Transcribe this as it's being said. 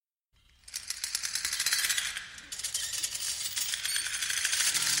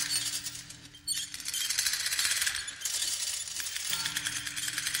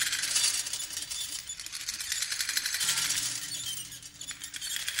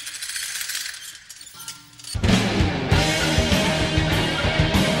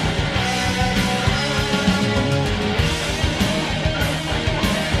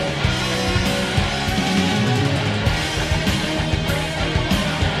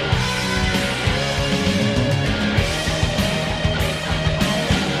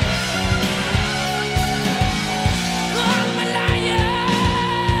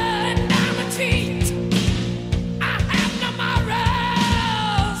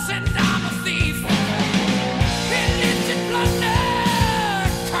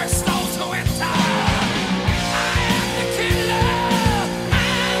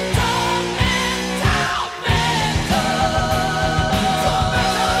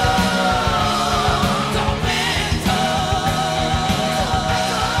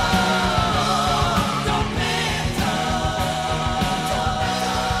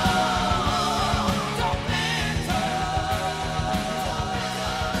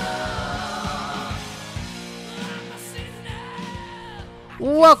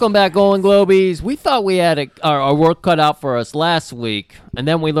Welcome back, Golden Globies. We thought we had our work cut out for us last week, and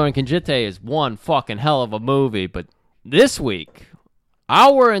then we learned Conjite is one fucking hell of a movie. But this week,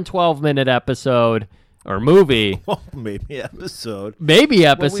 hour and 12-minute episode, or movie. Well, maybe episode.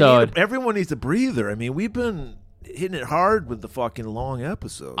 Well, everyone needs a breather. I mean, we've been hitting it hard with the fucking long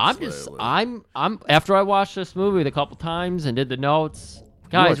episodes. I'm after I watched this movie a couple times and did the notes.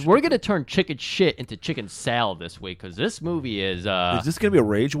 Guys, we're going to turn chicken shit into chicken salad this week because this movie is... Is this going to be a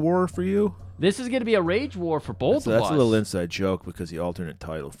rage war for you? This is going to be a rage war for both of us. That's a little inside joke because the alternate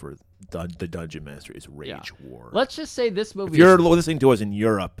title for the Dungeonmaster is Rage War. Let's just say this movie... If you're listening to us in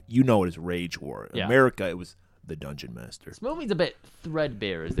Europe, you know it is Rage War. In America, it was the Dungeonmaster. This movie's a bit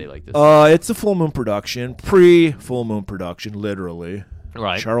threadbare, as they like to say. It's a full moon production. Pre-full moon production, literally.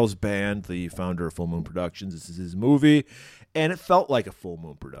 Right. Charles Band, the founder of Full Moon Productions, this is his movie. And it felt like a full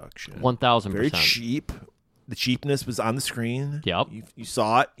moon production. 1,000%. Very cheap. The cheapness was on the screen. Yep. You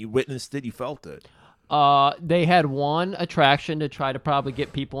saw it. You witnessed it. You felt it. They had one attraction to try to probably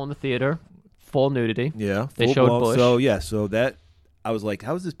get people in the theater. Full nudity. Yeah. They showed Bush. So that, I was like,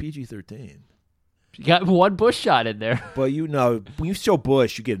 how is this PG-13? You got one Bush shot in there. But when you show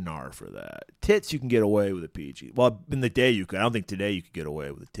Bush, you get an R for that. Tits, you can get away with a PG. Well, in the day you could. I don't think today you could get away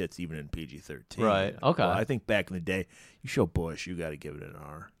with the tits even in PG-13. Right, okay. Well, I think back in the day, you show Bush, you got to give it an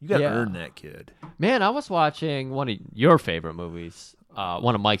R. You got to earn that kid. Man, I was watching one of your favorite movies,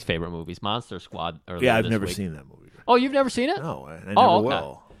 one of Mike's favorite movies, Monster Squad. Yeah, I've never seen that movie. Oh, you've never seen it? No, I never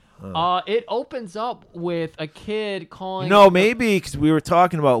will. It opens up with a kid calling... No, maybe because we were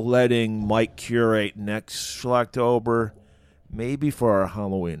talking about letting Mike curate next October, maybe for our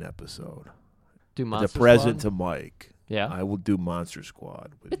Halloween episode. Do Monster Squad? The present Squad? to Mike. Yeah. I will do Monster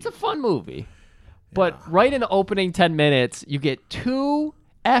Squad. It's a fun movie. But right in the opening 10 minutes, you get 2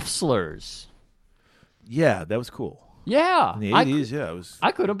 F slurs. Yeah, that was cool. Yeah. In the 80s, it was...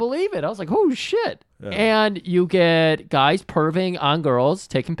 I couldn't believe it. I was like, oh, shit. Yeah. And you get guys perving on girls,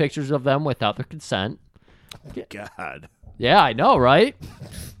 taking pictures of them without their consent. God. Yeah, I know, right?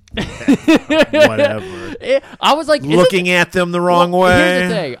 Whatever. I was like... Looking at them the wrong way. Here's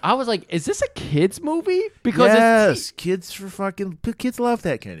the thing. I was like, is this a kid's movie? Because kids love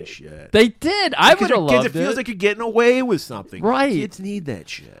that kind of shit. They did. I would have loved it. It feels like you're getting away with something. Right. Kids need that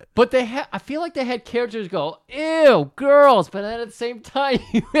shit. But I feel like they had characters go, ew, girls. But then at the same time,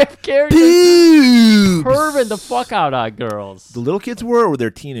 you have characters perving the fuck out on girls. The little kids were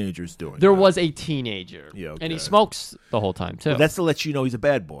their teenagers doing There was a teenager. Yeah, okay. And he smokes the whole time, too. Well, that's to let you know he's a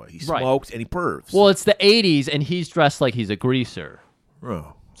bad boy. He smokes and he pervs. Well, it's the 80s, and he's dressed like he's a greaser.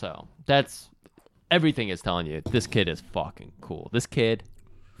 Oh. So that's... Everything is telling you, this kid is fucking cool. This kid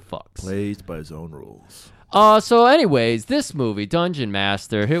fucks. Plays by his own rules. So anyways, this movie,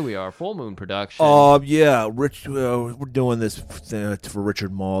 Dungeonmaster, here we are, Full Moon production. Yeah, Rich. We're doing this for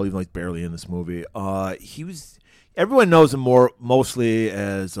Richard Mall, even though he's barely in this movie. Everyone knows him mostly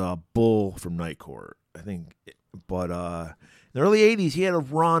as Bull from Night Court, I think. But in the early 80s, he had a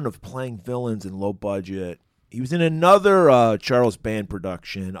run of playing villains in low budget. He was in another Charles Band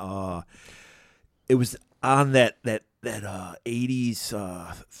production. It was on that 80s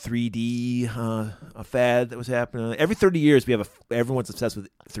 3D fad that was happening. Every 30 years, everyone's obsessed with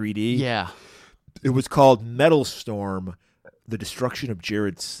 3D. Yeah. It was called Metal Storm, The Destruction of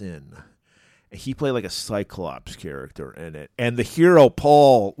Jared Sin. And he played like a Cyclops character in it. And the hero,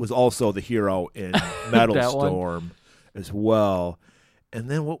 Paul, was also the hero in Metal Storm as well. And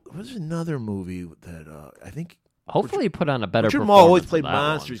then what was another movie that I think... Hopefully he put on a better Richard performance. Mall always played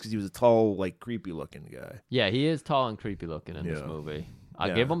monsters because he was a tall, like, creepy-looking guy. Yeah, he is tall and creepy-looking in this movie.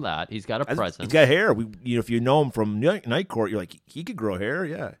 I'll give him that. He's got a presence. He's got hair. If you know him from Night Court, you're like, he could grow hair.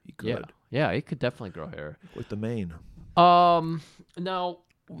 Yeah, he could. Yeah, he could definitely grow hair. With the mane. Now,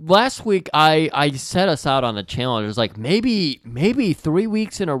 last week I set us out on a challenge. It was like, maybe 3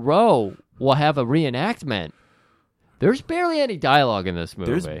 weeks in a row we'll have a reenactment. There's barely any dialogue in this movie.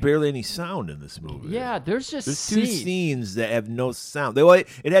 There's barely any sound in this movie. Yeah, there's 2 scenes that have no sound.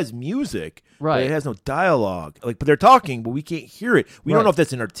 It has music, right? But it has no dialogue. But they're talking, but we can't hear it. We don't know if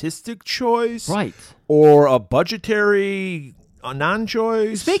that's an artistic choice, right, or a budgetary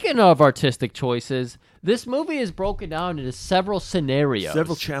non-choice. Speaking of artistic choices, this movie is broken down into several scenarios,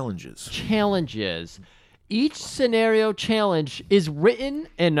 several challenges. Each scenario challenge is written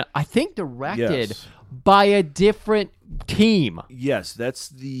and I think directed by a different team. Yes, that's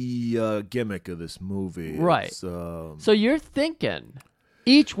the gimmick of this movie. Right. So you're thinking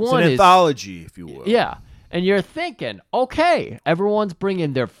each one is an anthology, if you will. Yeah. And you're thinking, okay, everyone's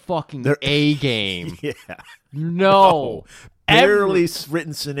bringing their fucking A game. Yeah. No. barely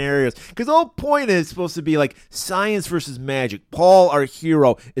written scenarios. Because the whole point is supposed to be like science versus magic. Paul, our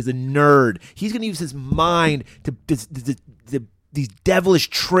hero, is a nerd. He's going to use his mind to these devilish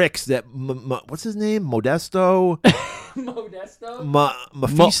tricks that what's his name? Modesto, Modesto,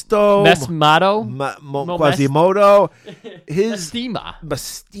 Mephisto, Mesmato, Quasimodo. His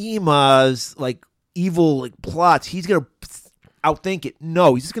Mestima. like evil like plots. He's gonna outthink it.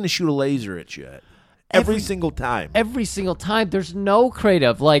 No, he's just gonna shoot a laser at you every single time. Every single time. There's no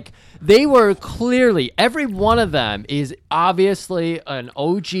creative. Like they were clearly every one of them is obviously an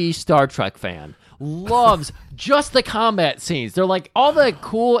OG Star Trek fan. Loves just the combat scenes. They're like all the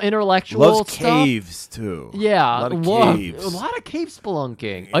cool intellectual Loves stuff. caves too. Yeah, a lot of cave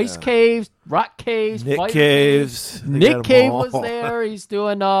spelunking, ice caves, rock caves, Nick caves. Nick Cave was there. He's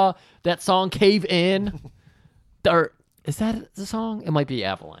doing that song "Cave In." Or is that the song? It might be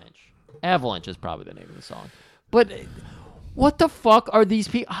Avalanche. Avalanche is probably the name of the song. But what the fuck are these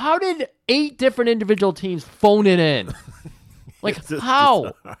people? How did 8 different individual teams phone it in? Like,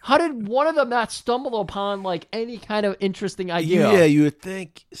 how? How did one of them not stumble upon, like, any kind of interesting idea? Yeah, you would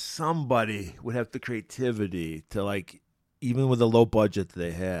think somebody would have the creativity to, like, even with the low budget they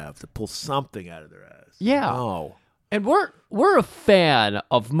have, to pull something out of their ass. Yeah. No. And we're a fan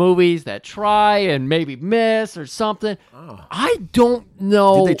of movies that try and maybe miss or something. Oh. I don't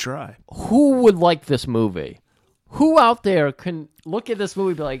know Did they try? Who would like this movie. Who out there can look at this movie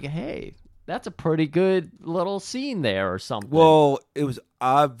and be like, hey, that's a pretty good little scene there or something. Well, it was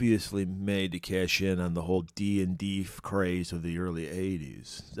obviously made to cash in on the whole D&D craze of the early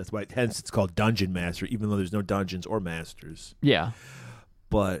 80s. That's why, hence it's called Dungeonmaster, even though there's no dungeons or masters. Yeah.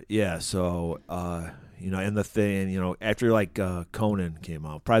 But, yeah, so, and the thing, after, like, Conan came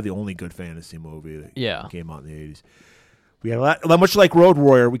out, probably the only good fantasy movie that came out in the 80s. We got a lot, much like Road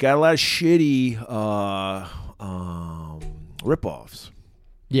Warrior, we got a lot of shitty ripoffs.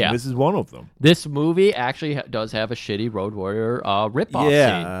 Yeah. And this is one of them. This movie actually does have a shitty Road Warrior ripoff scene.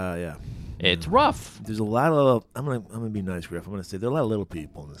 Yeah. It's rough. There's a lot of I'm gonna be nice, Griff. I'm gonna say there are a lot of little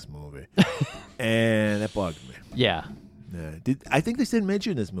people in this movie, and that bugged me. Yeah. I think they said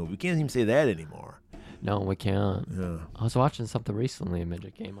midget in this movie. We can't even say that anymore. No, we can't. Yeah. I was watching something recently, and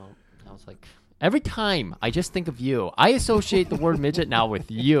midget came out. I was like, every time I just think of you. I associate the word midget now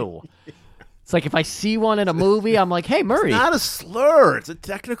with you. It's like if I see one in a movie, I'm like, hey, Murray. It's not a slur. It's a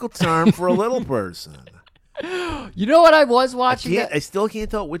technical term for a little person. You know what I was watching? I still can't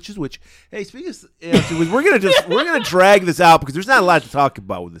tell which is which. Hey, speaking of, we're gonna drag this out because there's not a lot to talk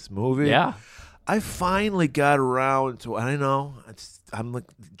about with this movie. Yeah. I finally got around to. I know I'm like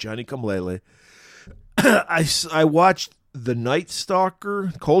Johnny Come Lately. I watched The Night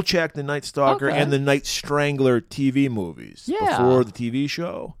Stalker, Kolchak the Night Stalker, and the Night Strangler TV movies before the TV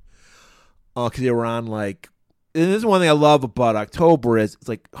show. Because they were on like, and this is one thing I love about October is it's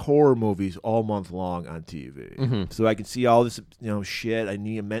like horror movies all month long on TV. Mm-hmm. So I can see all this shit I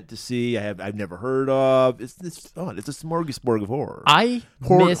meant to see. I've never heard of. It's fun. It's a smorgasbord of horror. I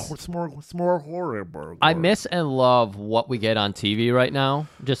miss and love what we get on TV right now,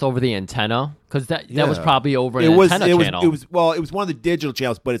 just over the antenna, because that was probably over an antenna channel. It was one of the digital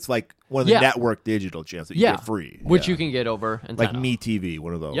channels, but it's like one of the network digital channels that you get free, which you can get over antenna. Like MeTV,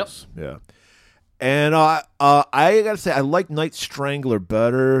 one of those. Yep. Yeah. And I gotta say, I like Night Strangler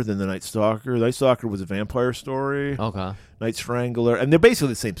better than the Night Stalker. Night Stalker was a vampire story. Okay. Night Strangler, and they're basically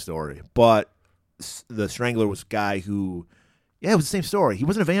the same story, but the Strangler was a guy who, it was the same story. He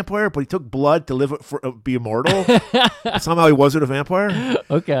wasn't a vampire, but he took blood to be immortal. Somehow he wasn't a vampire.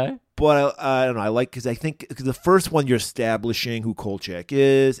 Okay. But I don't know. I like because the first one you're establishing who Kolchak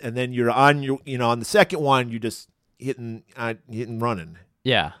is, and then you're on on the second one you're just hitting running.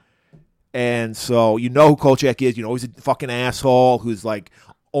 Yeah. And so you know who Kolchak is. He's a fucking asshole who's like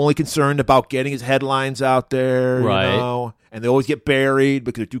only concerned about getting his headlines out there, right? And they always get buried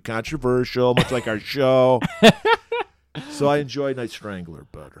because they're too controversial, much like our show. So I enjoy Night Strangler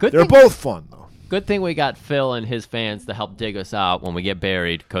better. They're both fun though. Good thing we got Phil and his fans to help dig us out when we get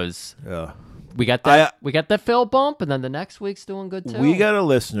buried, because we got that Phil bump, and then the next week's doing good too. We got a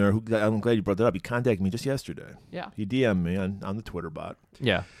listener who, I'm glad you brought that up. He contacted me just yesterday. Yeah, he DM'd me on the Twitter bot.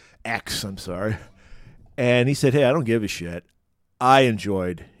 Yeah. X, I'm sorry. And he said, hey, I don't give a shit. I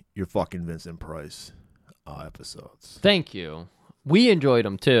enjoyed your fucking Vincent Price episodes. Thank you. We enjoyed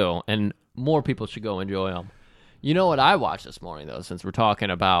them too, and more people should go enjoy them. You know what I watched this morning, though, since we're talking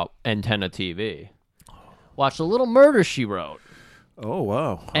about antenna TV? Watched A Little Murder, She Wrote. Oh,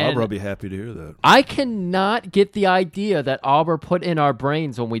 wow. And Aubrey will be happy to hear that. I cannot get the idea that Aubrey put in our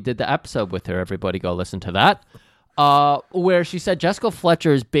brains when we did the episode with her. Everybody go listen to that. Where she said Jessica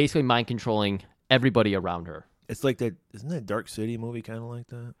Fletcher is basically mind controlling everybody around her. It's like that. Isn't that Dark City movie kind of like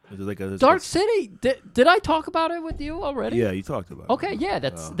that? Is it like a Dark City. Did I talk about it with you already? Yeah, you talked about it. Okay, yeah,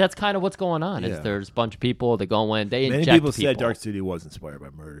 that's kind of what's going on. Is Yeah. there's a bunch of people that go in, they Many inject people said Dark City was inspired by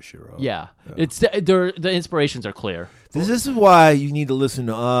Murder, She Wrote. Yeah, it's the inspirations are clear. This is why you need to listen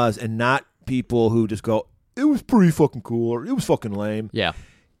to us and not people who just go, it was pretty fucking cool or it was fucking lame. Yeah.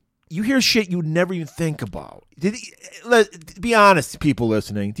 You hear shit you would never even think about. Be honest, people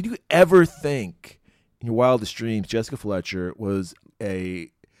listening. Did you ever think in your wildest dreams Jessica Fletcher was a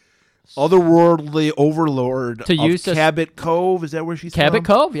otherworldly overlord To of use Cabot Cove? Is that where she's Cabot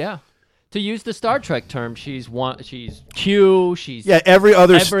from? Cove, yeah. To use the Star Trek term, she's Q. She's every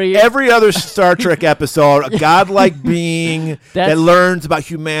other Star Trek episode, a godlike being that learns about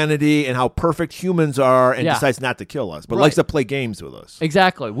humanity and how perfect humans are, and decides not to kill us, but likes to play games with us.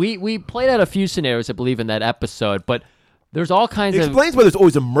 Exactly. We played out a few scenarios, I believe, in that episode, but there's all kinds of. It explains why there's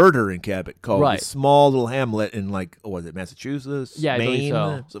always a murder in Cabot Cove, right? A small little hamlet in was it Massachusetts? Yeah, Maine?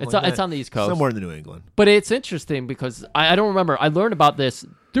 I believe so. It's on the East Coast, somewhere in the New England. But it's interesting because I don't remember. I learned about this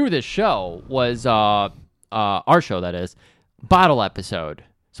through this show. Was our show, that is, bottle episode.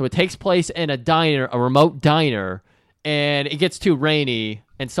 So it takes place in a diner, a remote diner, and it gets too rainy,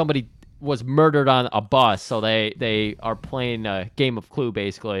 and somebody was murdered on a bus. So they are playing a game of Clue,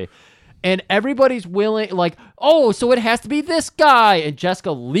 basically. And everybody's willing, like, oh, so it has to be this guy. And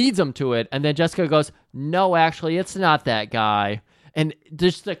Jessica leads them to it. And then Jessica goes, no, actually, it's not that guy. And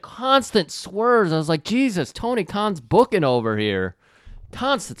just the constant swerves. I was like, Jesus, Tony Khan's booking over here.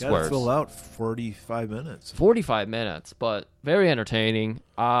 Constant swerves. Fill out 45 minutes. 45 minutes, but very entertaining.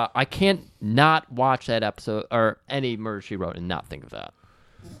 I can't not watch that episode or any Murder, She Wrote and not think of that.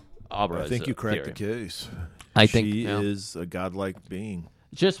 I think you cracked the case. I think she is a godlike being.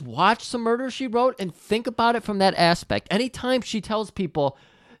 Just watch some Murder, She Wrote and think about it from that aspect. Anytime she tells people,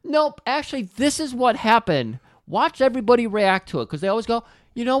 nope, actually, this is what happened, watch everybody react to it because they always go,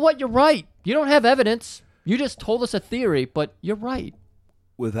 you know what, you're right. You don't have evidence. You just told us a theory, but you're right.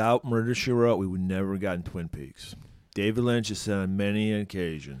 Without Murder, She Wrote, we would never have gotten Twin Peaks. David Lynch has said on many an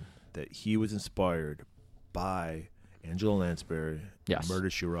occasion that he was inspired by Angela Lansbury, Murder,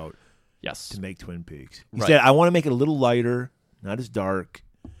 She Wrote, to make Twin Peaks. He said, I want to make it a little lighter, not as dark,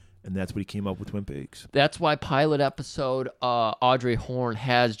 and that's what he came up with Twin Peaks. That's why pilot episode Audrey Horne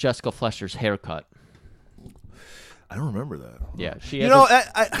has Jessica Fletcher's haircut. I don't remember that. Yeah, she.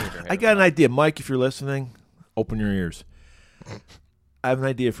 I got an idea, Mike. If you're listening, open your ears. I have an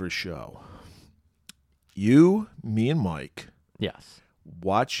idea for a show. You, me, and Mike. Yes.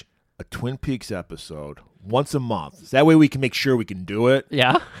 Watch a Twin Peaks episode once a month. That way we can make sure we can do it.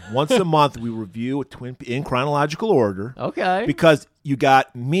 Yeah. Once a month we review a Twin Peaks in chronological order. Okay. Because you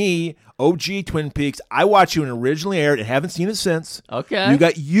got me, OG Twin Peaks. I watched it when it originally aired and haven't seen it since. Okay. You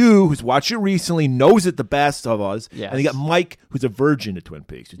got you, who's watched it recently, knows it the best of us. Yes. And you got Mike, who's a virgin to Twin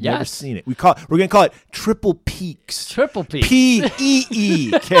Peaks, who's never seen it. We're going to call it Triple Peaks. Triple Peaks.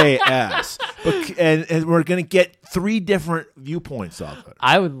 Peeks. And we're going to get 3 different viewpoints of it.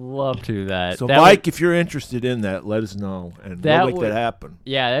 I would love to do that. So, Mike, if you're interested in that, let us know, and we'll make that happen.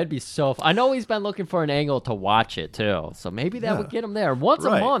 Yeah, that'd be so fun. I know he's been looking for an angle to watch it, too, so maybe that would get him there. Once a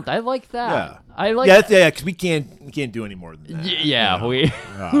month, I like that. Yeah. I like because we can't do any more than that. Yeah, we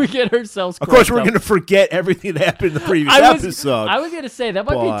get ourselves. Of course, we're going to forget everything that happened in the previous episode. I was going to say that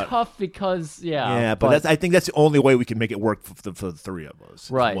might be tough because but I think that's the only way we can make it work for the 3 of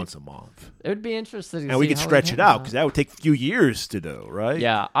us. Right, once a month. It would be interesting, and we could stretch it out because that would take a few years to do. Right?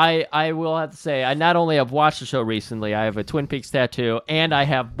 Yeah, I will have to say I not only have watched the show recently, I have a Twin Peaks tattoo, and I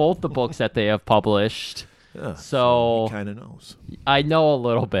have both the books that they have published. Yeah, so he kind of knows. I know a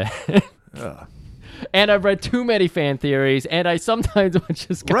little bit. Yeah. And I've read too many fan theories, and I sometimes would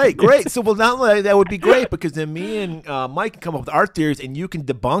just great. So, well, not only that would be great because then me and Mike can come up with our theories, and you can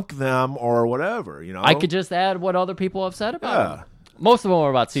debunk them or whatever. You know, I could just add what other people have said about it. Most of them are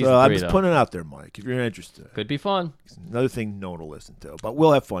about season 3. I'm just putting it out there, Mike. If you're interested, could be fun. It's another thing no one will listen to, but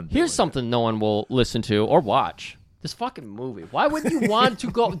we'll have fun. Here's something no one will listen to or watch. This fucking movie. Why wouldn't you want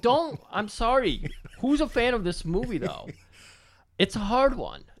to go? I'm sorry. Who's a fan of this movie though? It's a hard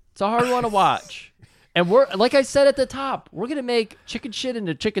one. It's a hard one to watch. And we're, like I said at the top, we're going to make chicken shit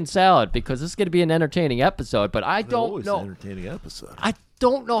into chicken salad because this is going to be an entertaining episode, but I don't know. An entertaining episode. I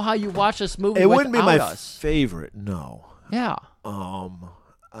don't know how you watch this movie It wouldn't be my us. favorite, no. Yeah.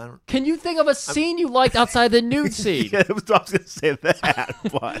 I don't. Can you think of a scene you liked outside the nude scene? Yeah, I was going to say that,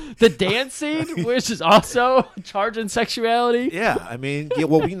 but the dance scene, which is also charging sexuality. Yeah, I mean,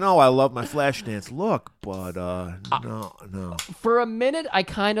 we know I love my Flashdance look, but no. For a minute, I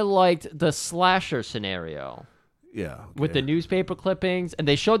kind of liked the slasher scenario. Yeah, with the newspaper clippings, and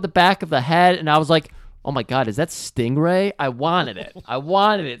they showed the back of the head, and I was like, oh my God, is that Stingray? I wanted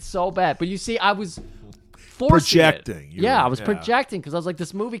it so bad. But you see, I was projecting. I was projecting because I was like,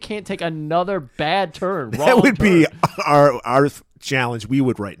 this movie can't take another bad turn. That would be our challenge. We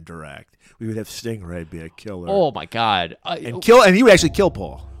would write and direct. We would have Stingray be a killer. Oh my God, and he would actually kill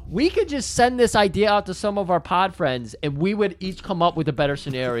Paul. We could just send this idea out to some of our pod friends, and we would each come up with a better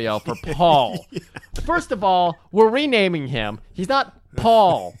scenario for Paul. Yeah. First of all, we're renaming him. He's not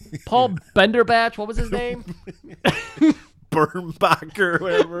Paul. Paul Benderbatch. What was his name? Bernbacher,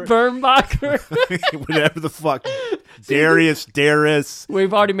 whatever. Bernbacher. Whatever the fuck. Darius.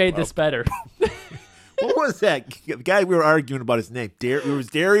 We've already made this better. What was that? The guy we were arguing about his name. It was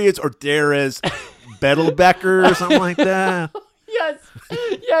Darius or Darius Bettelbecker or something like that.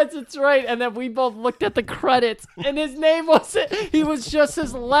 Yes, it's right. And then we both looked at the credits, and his name wasn't. He was just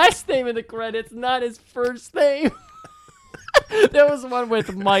his last name in the credits, not his first name. There was one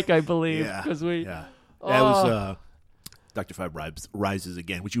with Mike, I believe, because that was Dr. Five Rises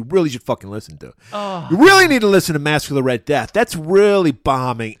Again, which you really should fucking listen to. You really need to listen to Mask of the Red Death. That's really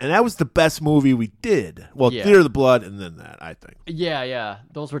bombing, and that was the best movie we did. Well, Theater of the Blood, and then that, I think. Yeah.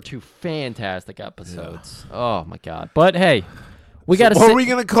 Those were two fantastic episodes. Yeah. Oh my God! But hey. What are we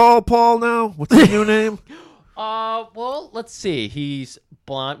going to call Paul now? What's his new name? Well, let's see. He's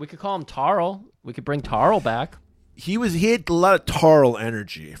blonde. We could call him Tarl. We could bring Tarl back. He had a lot of Tarl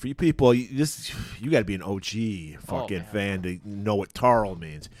energy. For you people, you got to be an OG fucking fan to know what Tarl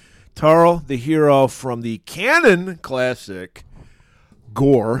means. Tarl, the hero from the canon classic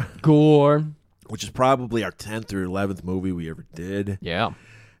Gore, which is probably our 10th or 11th movie we ever did. Yeah.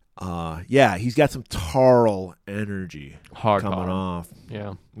 He's got some Tarl energy coming off.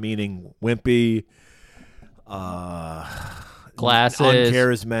 Yeah. Meaning wimpy, glasses,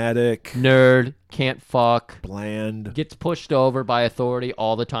 uncharismatic, nerd, can't fuck, bland, gets pushed over by authority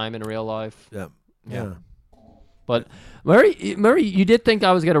all the time in real life. Yeah. But Murray, you did think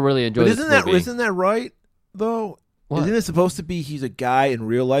I was going to really enjoy this movie. Isn't that right, though? What? Isn't it supposed to be he's a guy in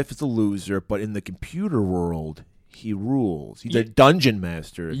real life is a loser, but in the computer world he rules. He's a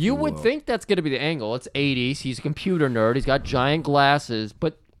Dungeonmaster. You would think that's going to be the angle. It's 80s. He's a computer nerd. He's got giant glasses,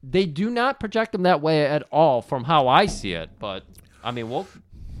 but they do not project him that way at all from how I see it. But, I mean, we'll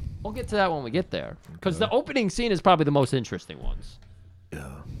get to that when we get there. Because the opening scene is probably the most interesting ones.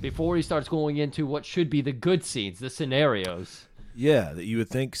 Yeah. Before he starts going into what should be the good scenes, the scenarios. Yeah, that you would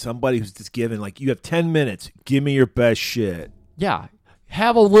think somebody who's just given, like, you have 10 minutes. Give me your best shit. Yeah.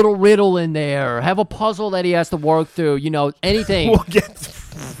 Have a little riddle in there. Have a puzzle that he has to work through. Anything. We'll get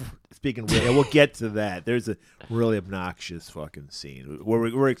to that. There's a really obnoxious fucking scene where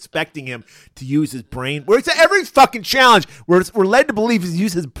we're expecting him to use his brain. Where it's every fucking challenge. We're led to believe he's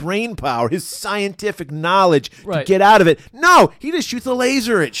used his brain power, his scientific knowledge to get out of it. No, he just shoots a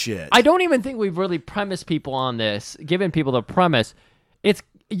laser at shit. I don't even think we've really premised people on this, given people the premise. It's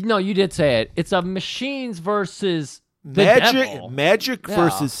you did say it. It's a machines versus magic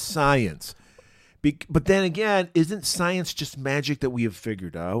versus science. But then again, isn't science just magic that we have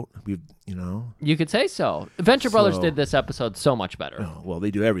figured out? You could say so. Venture Brothers did this episode so much better. Oh, well, they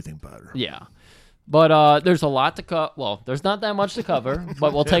do everything better. Yeah. But there's a lot to cover. Well, there's not that much to cover,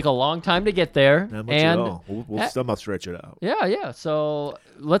 but we'll take a long time to get there. Not much at all. We'll somehow stretch it out. Yeah. So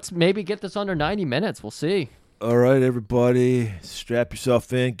let's maybe get this under 90 minutes. We'll see. All right, everybody. Strap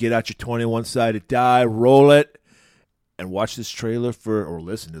yourself in. Get out your 21-sided die. Roll it. And watch this trailer or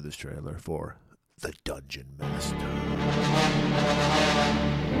listen to this trailer for The Dungeonmaster.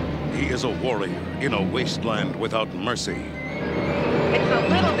 He is a warrior in a wasteland without mercy. It's the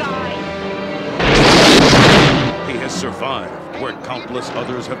little guy. He has survived where countless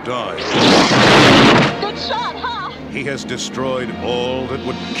others have died. Good shot, huh? He has destroyed all that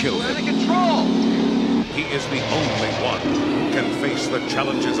would kill him. Out of control. He is the only one who can face the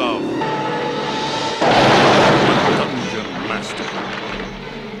challenges of the Dungeonmaster.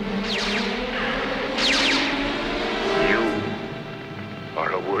 You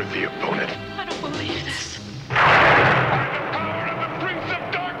are a worthy opponent. I don't believe this. The Prince of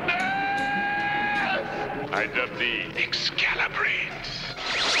Darkness! I dub thee Excalibrates.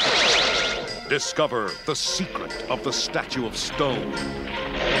 Discover the secret of the Statue of Stone.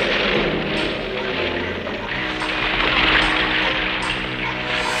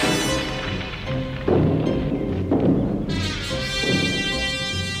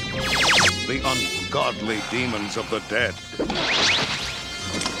 The ungodly demons of the dead.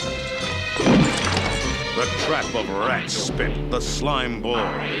 The trap of rat spit, the slime ball.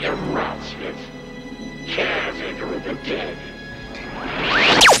 The rat spit, caretaker of the dead.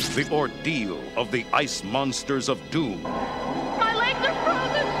 The ordeal of the ice monsters of doom. My legs are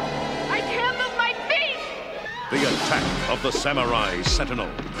frozen. I can't move my feet. The attack of the Samurai Sentinel.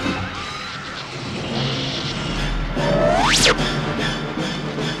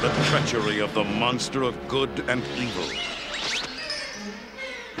 The treachery of the monster of good and evil.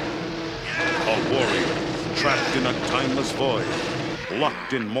 A warrior trapped in a timeless void,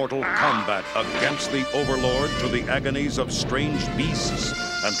 locked in mortal combat against the overlord to the agonies of strange beasts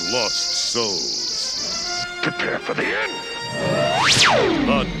and lost souls. Prepare for the end.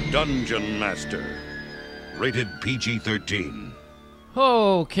 The Dungeonmaster. Rated PG-13.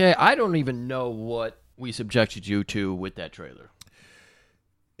 Okay, I don't even know what we subjected you to with that trailer.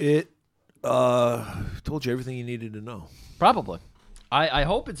 It told you everything you needed to know. Probably. I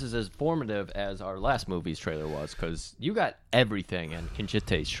hope it's as informative as our last movie's trailer was, because you got everything in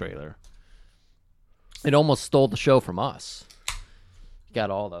Kinjite's trailer. It almost stole the show from us. You got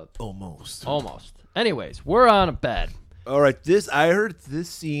all the... Almost. Anyways, we're on a bed. All right, I heard this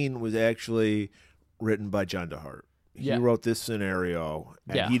scene was actually written by John DeHart. He wrote this scenario,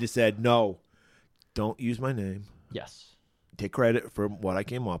 and he just said, no, don't use my name. Yes. Take credit for what I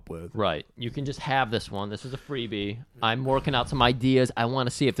came up with. Right. You can just have this one. This is a freebie. I'm working out some ideas. I want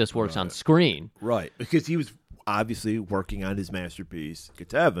to see if this works on screen. Right, because he was obviously working on his masterpiece,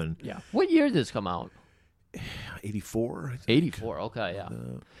 Ketevin. Yeah. What year did this come out? 84, I think. 84, okay, yeah.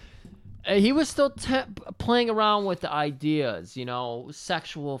 He was still playing around with the ideas,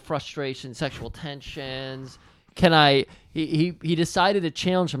 sexual frustration, sexual tensions. He decided to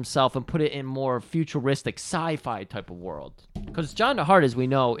challenge himself and put it in more futuristic sci-fi type of world. Because John DeHart, as we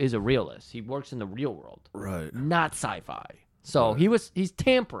know, is a realist. He works in the real world. Right. Not sci-fi. So he's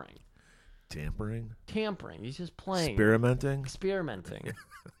tampering. Tampering. He's just playing. Experimenting.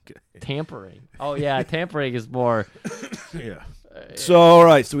 Okay. Tampering. Oh, yeah, tampering is more... Yeah. So, all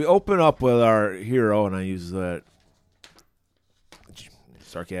right. So we open up with our hero, and I use that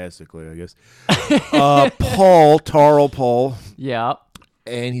sarcastically, I guess. Taro Paul. Yeah.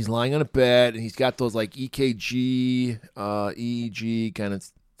 And he's lying on a bed, and he's got those like EKG, EEG kind of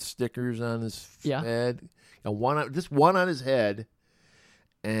stickers on his head. And just one on his head.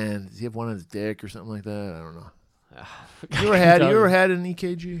 And does he have one on his dick or something like that? I don't know. You ever had an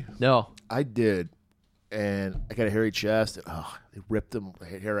EKG? No. I did. And I got a hairy chest. They ripped the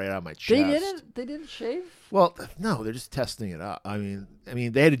hair right out of my chest. They didn't shave? Well, no, they're just testing it out. I mean,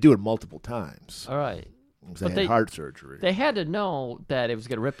 they had to do it multiple times. All right. Because they had heart surgery. They had to know that it was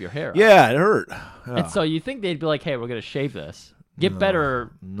going to rip your hair out. Yeah, it hurt. Yeah. And so you think they'd be like, hey, we're going to shave this. Get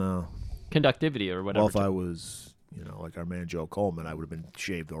better No. conductivity or whatever. Well, if I was, like our man Joe Coleman, I would have been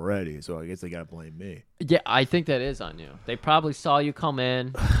shaved already. So I guess they got to blame me. Yeah, I think that is on you. They probably saw you come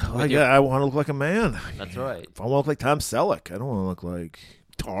in. I want to look like a man. That's right. If I want to look like Tom Selleck, I don't want to look like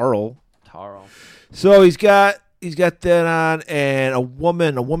Taro. So he's got that on, and a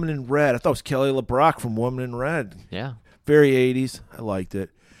woman in red. I thought it was Kelly LeBrock from Woman in Red. Yeah. Very 80s. I liked it.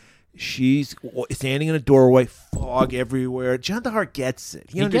 She's standing in a doorway, fog everywhere. John DeHart gets it.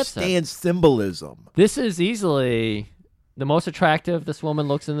 He understands symbolism. This is easily the most attractive this woman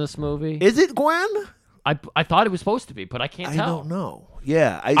looks in this movie. Is it Gwen? I thought it was supposed to be, but I can't tell. I don't know.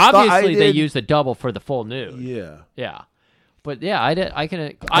 Yeah. Obviously, they used a double for the full nude. Yeah. Yeah. But yeah, I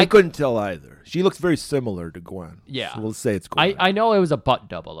couldn't tell either. She looks very similar to Gwen. Yeah. So we'll say it's Gwen. I know it was a butt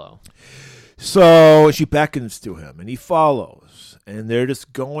double, though. So she beckons to him, and he follows. And they're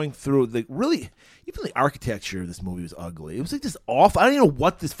just going through even the architecture of this movie was ugly. It was like this awful. I don't even know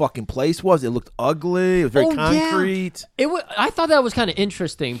what this fucking place was. It looked ugly. It was very concrete. Yeah. I thought that was kind of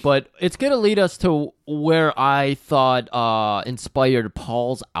interesting, but it's going to lead us to where I thought inspired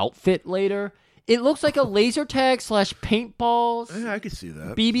Paul's outfit later. It looks like a laser tag / paintballs. Yeah, I could see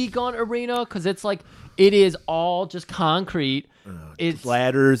that. BB gun arena, because it is all just concrete. It's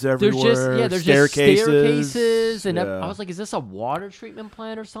ladders everywhere. There's staircases. Just and I was like, is this a water treatment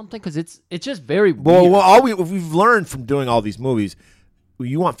plant or something? Because it's just very weird. Well, all we've learned from doing all these movies,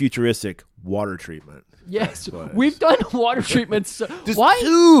 you want futuristic water treatment. Yes, we've done water treatments.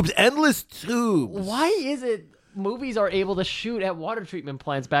 Tubes, endless tubes. Why is it movies are able to shoot at water treatment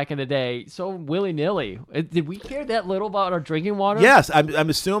plants back in the day so willy-nilly? Did we care that little about our drinking water? Yes, I'm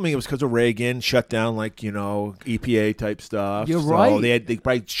assuming it was because of Reagan shut down EPA type stuff. You're right. They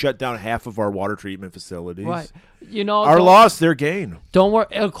probably shut down half of our water treatment facilities. Right. Our loss, their gain. Don't worry.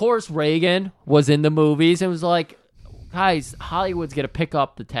 Of course, Reagan was in the movies and was like, guys, Hollywood's going to pick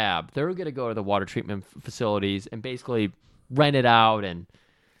up the tab. They're going to go to the water treatment facilities and basically rent it out. And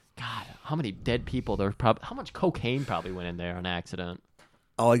God, how many dead people how much cocaine probably went in there on accident?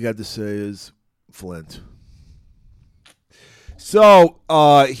 All I got to say is Flint. So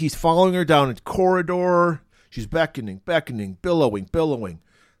he's following her down a corridor. She's beckoning, billowing.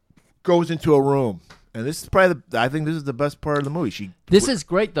 Goes into a room. And this is probably I think this is the best part of the movie. This is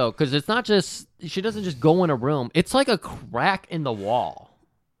great though, because it's not just she doesn't just go in a room. It's like a crack in the wall.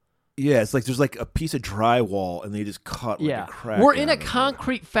 Yeah, it's like there's like a piece of drywall, and they just cut like a crack. We're in a out of it.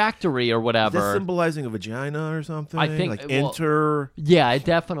 concrete factory or whatever. Is that symbolizing a vagina or something? I think like enter. Yeah, it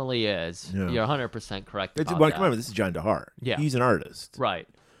definitely is. Yeah. You're 100% correct. It's, about well, that. remember, this is John DeHart. Yeah. He's an artist. Right.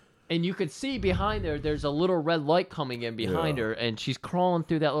 And you could see behind there's a little red light coming in behind her, and she's crawling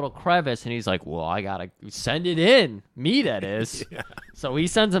through that little crevice, and he's like, well, I got to send it in. Me, that is. Yeah. So he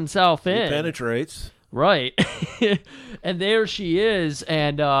sends himself in. He penetrates. Right. And there she is,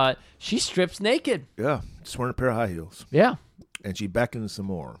 and she strips naked. Yeah, just wearing a pair of high heels. Yeah. And she beckons some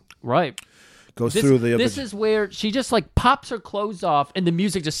more. Right. Goes through the... This is where she just like pops her clothes off, and the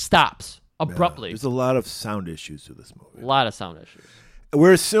music just stops abruptly. There's a lot of sound issues to this movie. A lot of sound issues.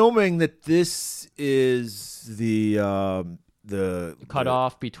 We're assuming that this is the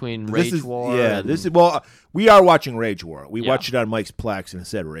Cutoff between this is, Ragewar. Yeah, and, this is we are watching Ragewar. We watched it on Mike's Plex and it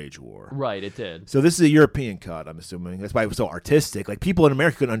said Ragewar. Right, it did. So this is a European cut, I'm assuming. That's why it was so artistic. Like people in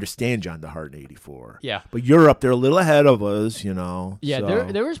America couldn't understand John DeHart in '84. Yeah, but Europe, they're a little ahead of us, you know. Yeah, so.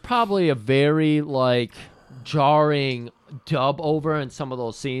 there was probably a very like jarring dub over in some of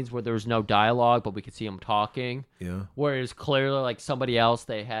those scenes where there was no dialogue, but we could see them talking. Yeah, whereas clearly like somebody else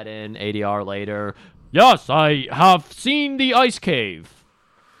they had in ADR later. Yes, I have seen the ice cave.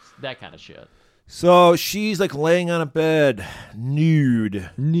 That kind of shit. So she's like laying on a bed, nude.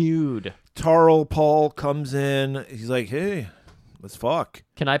 Tarl Paul comes in. He's like, hey, let's fuck.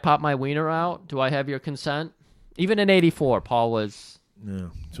 Can I pop my wiener out? Do I have your consent? Even in '84, Paul was...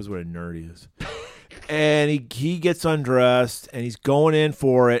 No, shows what a nerd he is. And he gets undressed, and he's going in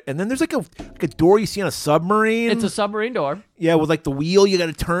for it. And then there's like a door you see on a submarine. It's a submarine door. Yeah, with like the wheel you got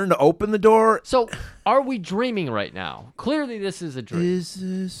to turn to open the door. So, are we dreaming right now? Clearly, this is a dream. Is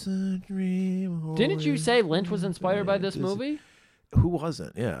this a dream? Didn't you say Lynch was inspired by this movie? Who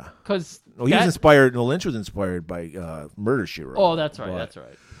wasn't? Yeah. Because he was inspired. No, Lynch was inspired by Murder, She Wrote. Oh, that's right. That's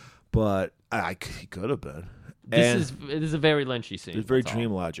right. But he could have been. It is a very Lynchy scene. There's very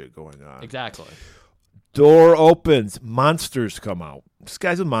dream logic going on. Exactly. Door opens. Monsters come out. This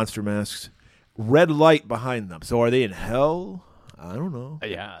guy's with monster masks. Red light behind them. So are they in hell? I don't know.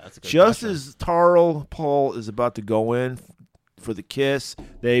 Yeah, that's a good Just question. as Tarl Paul is about to go in for the kiss,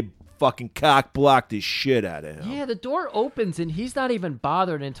 they fucking cock blocked his shit out of him. Yeah, the door opens and he's not even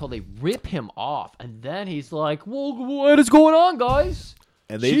bothered until they rip him off. And then he's like, well, what is going on, guys?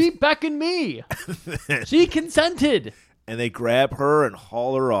 And she beckoned me. She consented. And they grab her and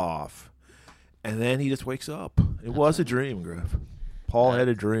haul her off. And then he just wakes up. It was a dream, Griff. Paul had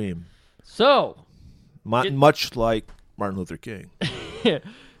a dream. So. Much like Martin Luther King.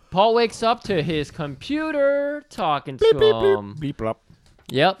 Paul wakes up to his computer talking to him. Beep, blop.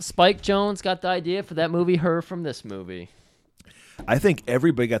 Yep, Spike Jonze got the idea for that movie, her from this movie. I think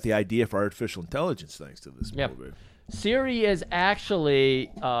everybody got the idea for artificial intelligence thanks to this movie. Siri is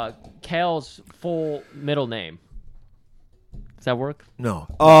actually Cal's full middle name. Does that work? No.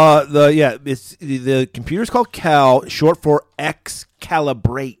 It's the computer's called Cal, short for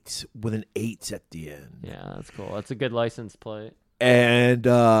Excalibrate with an 8 at the end. Yeah, that's cool. That's a good license plate. And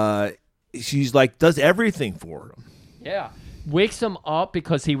she's like does everything for him. Yeah. Wakes him up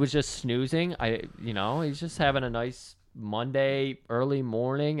because he was just snoozing. He's just having a nice Monday early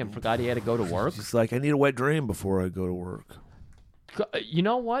morning and forgot he had to go to work. She's like, I need a wet dream before I go to work. You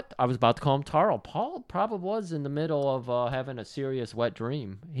know what? I was about to call him Tarl. Paul probably was in the middle of having a serious wet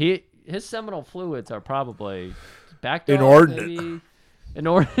dream. His seminal fluids are probably backed up, Inordinate.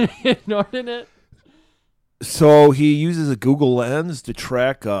 Inordinate. So he uses a Google Lens to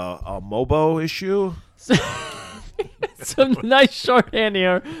track a Mobo issue. Some nice shorthand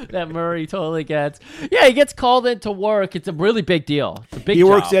here that Murray totally gets. Yeah, he gets called into work. It's a really big deal. It's a big He job.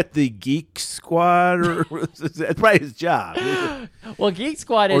 works at the Geek Squad, or that's probably his job. Well, Geek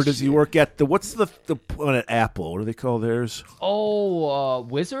Squad is... Or does he work at what's the one at Apple? What do they call theirs?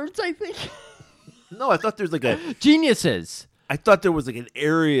 Wizards, I think? No, I thought there's like a... Geniuses. I thought there was like an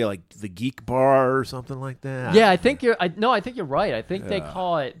area like the Geek Bar or something like that. Yeah, I think you're right. I think they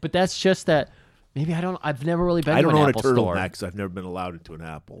call it, but that's just that... Maybe I don't. I've never really been to an Apple store. I don't own a turtleneck because I've never been allowed into an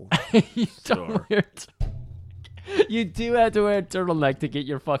Apple you store. You do have to wear a turtleneck to get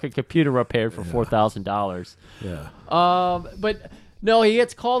your fucking computer repaired for $4,000. Yeah. But no, he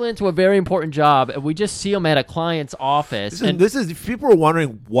gets called into a very important job, and we just see him at a client's office. This is if people are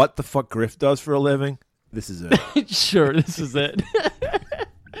wondering what the fuck Griff does for a living, this is it. Sure, this is it.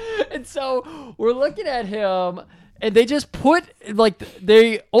 And so we're looking at him. And they just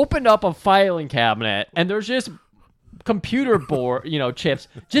they opened up a filing cabinet, and there's just computer board, chips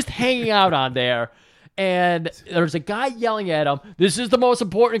just hanging out on there. And there's a guy yelling at him, "This is the most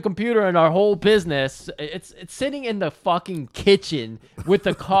important computer in our whole business." It's sitting in the fucking kitchen with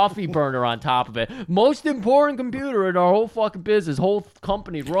the coffee burner on top of it. Most important computer in our whole fucking business. Whole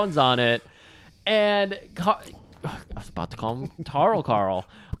company runs on it. And I was about to call him Carl. Carl.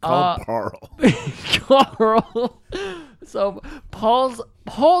 Carl. So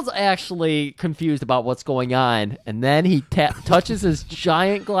Paul's actually confused about what's going on, and then he touches his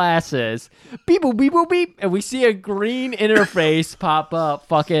giant glasses, beep boop beep boop beep, and we see a green interface pop up,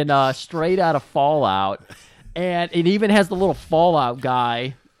 fucking straight out of Fallout, and it even has the little Fallout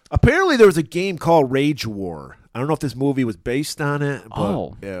guy. Apparently, there was a game called Ragewar. I don't know if this movie was based on it,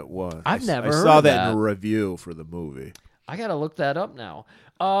 but yeah, it was. I've never heard saw of that in a review for the movie. I gotta look that up now.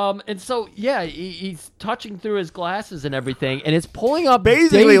 And so, yeah, he's touching through his glasses and everything, and it's pulling up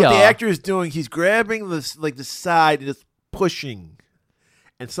basically data. What the actor is doing, he's grabbing the side and just pushing,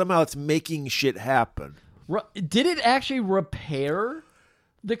 and somehow it's making shit happen. Did it actually repair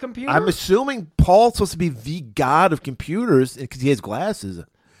the computer? I'm assuming Paul's supposed to be the god of computers because he has glasses.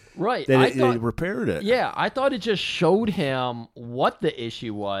 Right. That it repaired it. Yeah, I thought it just showed him what the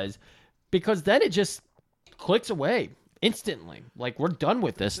issue was, because then it just clicks away instantly. Like, we're done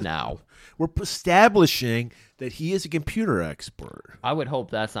with this now. We're establishing that he is a computer expert. I would hope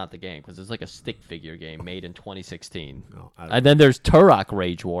that's not the game, because it's like a stick figure game made in 2016. No, and then there's Turok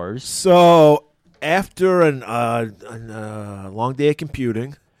Rage Wars. So after a long day of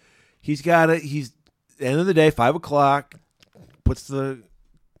computing, he's at the end of the day, 5 o'clock, puts the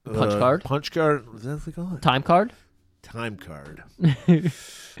punch card. What does that call it? Time card.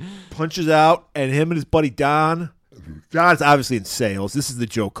 Punches out, and him and his buddy Don's obviously in sales. This is the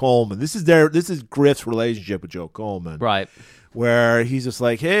Joe Coleman. This is Griff's relationship with Joe Coleman. Right. Where he's just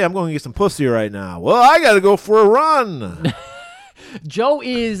like, hey, I'm going to get some pussy right now. Well, I got to go for a run. Joe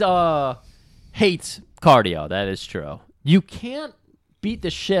hates cardio. That is true. You can't beat the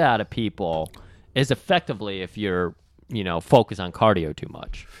shit out of people as effectively if you're, focus on cardio too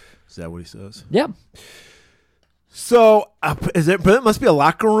much. Is that what he says? Yeah. So, there must be a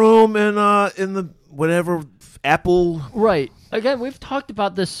locker room in the whatever Apple. Right. Again, we've talked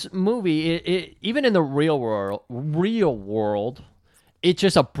about this movie. It even in the real world, it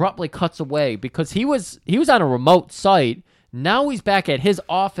just abruptly cuts away because he was on a remote site. Now he's back at his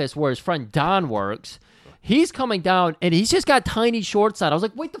office where his friend Don works. He's coming down, and he's just got tiny shorts on. I was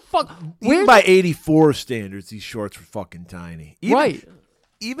like, wait, the fuck? Even by 84 standards, these shorts were fucking tiny. Right.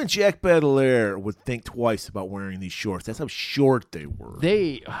 Even Jack Baudelaire would think twice about wearing these shorts. That's how short they were.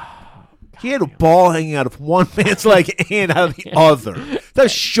 He had a ball hanging out of one man's leg and out of the other. That's how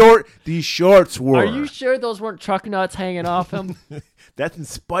short these shorts were. Are you sure those weren't truck nuts hanging off him? That's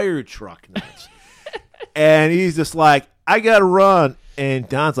inspired truck nuts. And he's just like, I got to run. And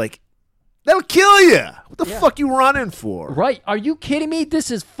Don's like, that'll kill you. What the fuck you running for? Right. Are you kidding me?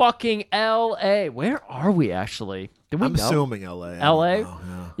 This is fucking L.A. Where are we, actually? I'm assuming L.A. L.A.?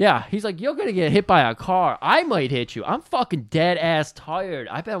 Yeah. He's like, you're going to get hit by a car. I might hit you. I'm fucking dead-ass tired.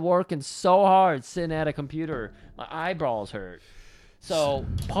 I've been working so hard sitting at a computer. My eyeballs hurt. So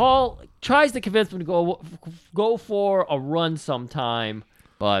Paul tries to convince him to go for a run sometime,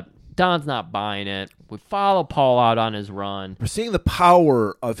 but Don's not buying it. We follow Paul out on his run. We're seeing the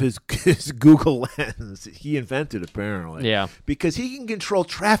power of his Google Lens he invented, apparently. Yeah. Because he can control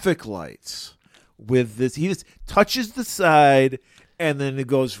traffic lights with this. He just touches the side, and then it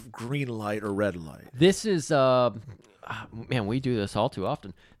goes green light or red light. This is, man, we do this all too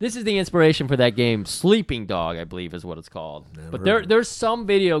often. This is the inspiration for that game, Sleeping Dog, I believe is what it's called. But there's some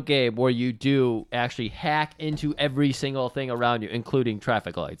video game where you do actually hack into every single thing around you, including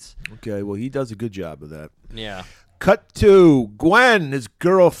traffic lights. Okay, well, he does a good job of that. Yeah. Cut to Gwen, his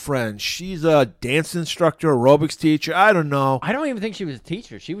girlfriend. She's a dance instructor, aerobics teacher. I don't know. I don't even think she was a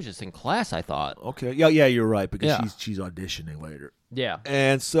teacher. She was just in class, I thought. Okay. Yeah, you're right, because she's auditioning later. Yeah.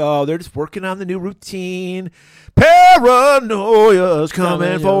 And so they're just working on the new routine. Paranoia's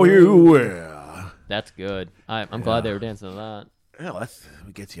coming for you. Yeah. That's good. I'm glad they were dancing to that. Yeah,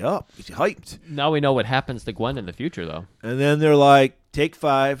 that gets you up, gets you hyped. Now we know what happens to Gwen in the future, though. And then they're like, take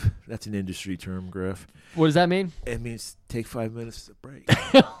 5. That's an industry term, Griff. What does that mean? It means take 5 minutes to break.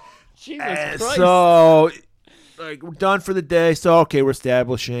 Jesus Christ. So, like, we're done for the day. So, okay, we're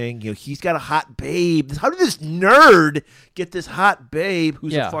establishing, he's got a hot babe. How did this nerd get this hot babe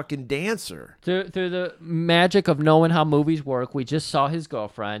who's a fucking dancer? Through the magic of knowing how movies work, we just saw his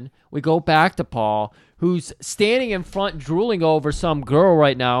girlfriend. We go back to Paul, who's standing in front drooling over some girl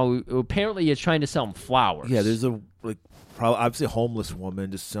right now who apparently is trying to sell him flowers. Yeah, there's obviously a homeless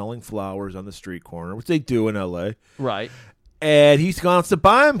woman just selling flowers on the street corner, which they do in L.A. Right. And he wants to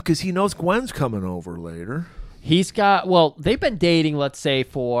buy him because he knows Gwen's coming over later. They've been dating, let's say,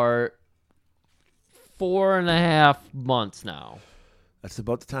 for 4.5 months now. That's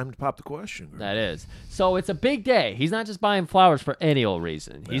about the time to pop the question. That is. So it's a big day. He's not just buying flowers for any old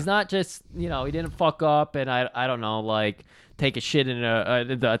reason. Yeah. He's not just, he didn't fuck up and I don't know, like take a shit in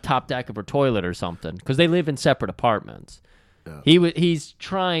the top deck of her toilet or something, because they live in separate apartments. Yeah. He's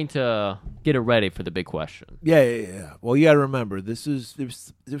trying to get her ready for the big question. Yeah. Well, you got to remember,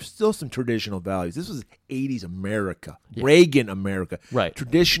 there's still some traditional values. This was 80s America, Reagan America. Right.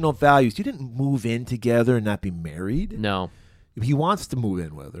 Traditional values. You didn't move in together and not be married. No. He wants to move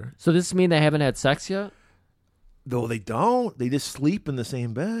in with her. So this mean they haven't had sex yet? Though they don't. They just sleep in the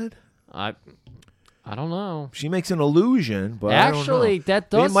same bed. I don't know. She makes an illusion, but actually, that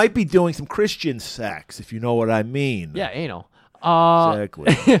does. They might be doing some Christian sex, if you know what I mean. Yeah, anal.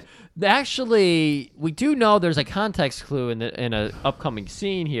 Exactly. Actually, we do know there's a context clue in an upcoming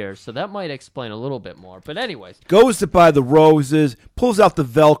scene here, so that might explain a little bit more. But anyways, goes to buy the roses, pulls out the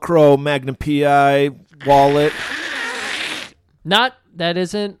Velcro Magnum PI wallet. That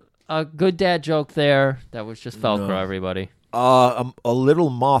isn't a good dad joke there. That was just Velcro, everybody. A little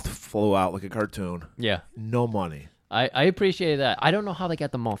moth flew out like a cartoon. Yeah. No money. I appreciate that. I don't know how they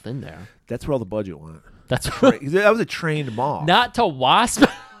got the moth in there. That's where all the budget went. That was a trained moth. Not to Wasp.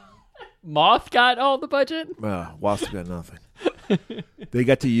 Moth got all the budget? Wasp got nothing. They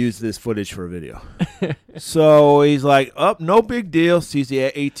got to use this footage for a video. So he's like, no big deal. Sees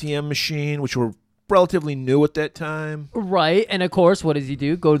the ATM machine, which were relatively new at that time. Right. And, of course, what does he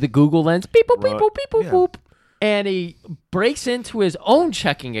do? Go to the Google lens. Beep, boop, beep, boop, beep, boop, boop. And he breaks into his own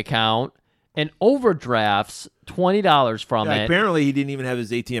checking account and overdrafts $20 from it. Apparently, he didn't even have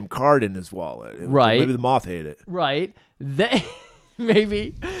his ATM card in his wallet. Right. Maybe the moth ate it. Right.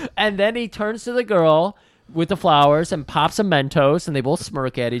 Maybe. And then he turns to the girl with the flowers and pops a Mentos, and they both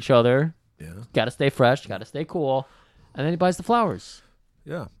smirk at each other. Yeah. Got to stay fresh. Got to stay cool. And then he buys the flowers.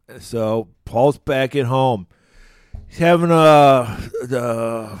 Yeah. So Paul's back at home. He's having a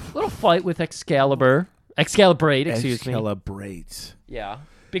little fight with Excalibrate, excuse me. Excalibrate. Yeah.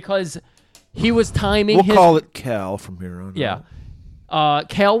 Because he was timing We'll call it Cal from here on. Yeah.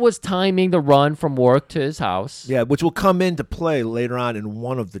 Cal was timing the run from work to his house. Yeah, which will come into play later on in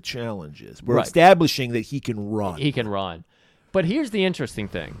one of the challenges. We're establishing that he can run. He can run. But here's the interesting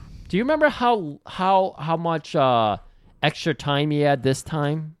thing. Do you remember how much extra time he had this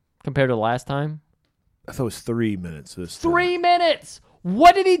time compared to the last time? I thought it was 3 minutes. 3 minutes!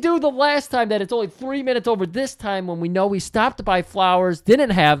 What did he do the last time that it's only 3 minutes over this time when we know he stopped to buy flowers, didn't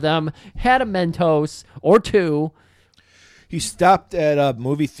have them, had a Mentos or two? He stopped at a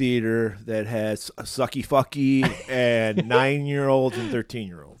movie theater that has a sucky fucky and 9-year-olds and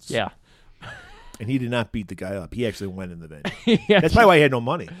 13-year-olds. Yeah. And he did not beat the guy up. He actually went in the venue. That's probably why he had no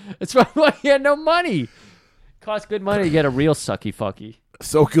money. That's probably why he had no money. Cost good money to get a real sucky fucky.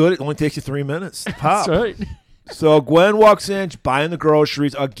 So good, it only takes you 3 minutes to pop. That's right. So Gwen walks in, she's buying the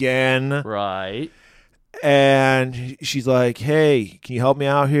groceries again. Right. And she's like, hey, can you help me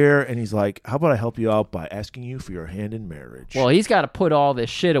out here? And he's like, how about I help you out by asking you for your hand in marriage? Well, he's got to put all this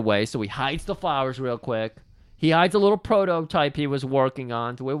shit away, so he hides the flowers real quick. He hides a little prototype he was working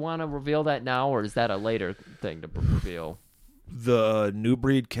on. Do we want to reveal that now, or is that a later thing to reveal? The New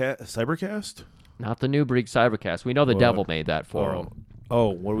Breed Cybercast? Not the New Breed Cybercast. We know the devil made that for him. Oh,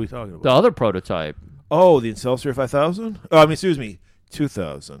 what are we talking about? The other prototype. Oh, the Excelsior 5000? Oh, excuse me,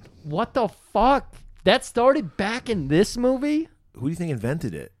 2000. What the fuck? That started back in this movie? Who do you think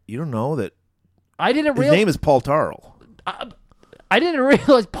invented it? You don't know that. I didn't realize. His name is Paul Tarl. I didn't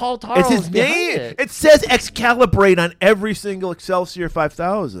realize Paul Tarl was his name. It says Excalibrate on every single Excelsior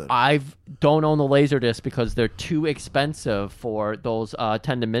 5000. I don't own the Laserdisc because they're too expensive for those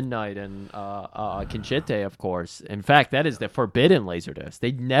 10 to Midnight and Conchite, of course. In fact, that is the forbidden Laserdisc.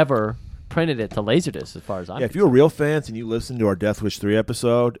 They never printed it to Laserdisc, as far as I'm concerned. If you're real fans and you listen to our Death Wish 3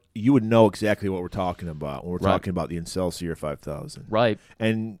 episode, you would know exactly what we're talking about when we're talking about the Excelsior 5000. Right.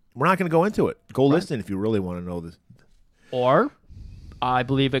 And we're not going to go into it. Go listen if you really want to know this. Or I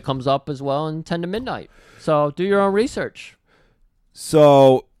believe it comes up as well in 10 to Midnight. So do your own research.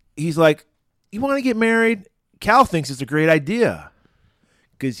 So he's like, you want to get married? Cal thinks it's a great idea.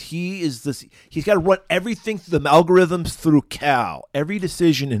 Because he's got to run everything through the algorithms through Cal. Every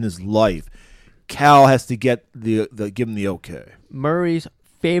decision in his life, Cal has to get give him the okay. Murray's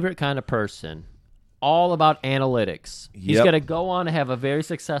favorite kind of person, all about analytics. He's going to go on to have a very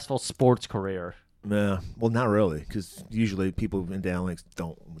successful sports career. Yeah, well, not really, because usually people in analytics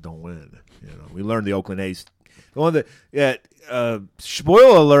don't win. We learned the Oakland A's.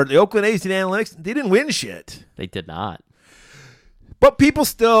 Spoiler alert: the Oakland A's in analytics, they didn't win shit. They did not. But people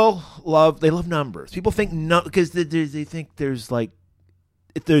still love numbers. People think because they think there's like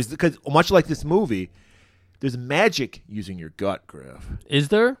because much like this movie, there's magic using your gut, Griff. Is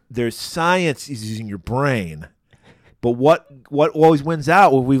there? There's science is using your brain. But what always wins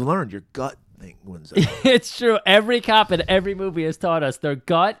out? What we've learned, your gut thing wins out. It's true. Every cop in every movie has taught us their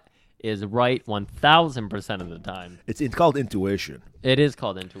gut is right 1,000% of the time. It's called intuition. It is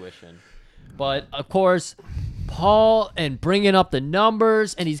called intuition. But, of course, Paul and bringing up the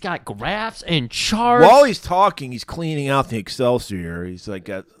numbers, and he's got graphs and charts. While he's talking, he's cleaning out the Excelsior. He's like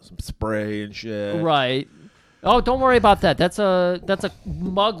got some spray and shit. Right. Oh, don't worry about that. That's a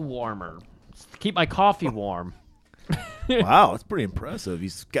mug warmer. Keep my coffee warm. Wow, that's pretty impressive.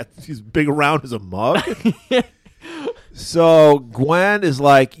 He's big around as a mug. So Gwen is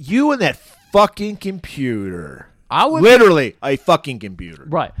like, you and that fucking computer. Literally a fucking computer.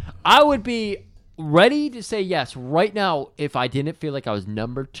 Right. I would be ready to say yes right now if I didn't feel like I was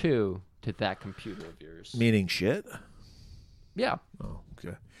number 2 to that computer of yours. Meaning shit? Yeah. Oh,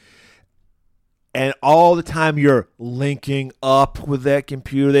 okay. And all the time you're linking up with that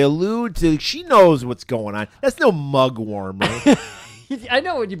computer. They allude to, she knows what's going on. That's no mug warmer. I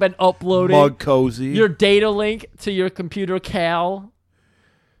know when you've been uploading Mug cozy. your data link to your computer, Cal.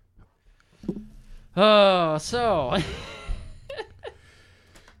 Oh, so.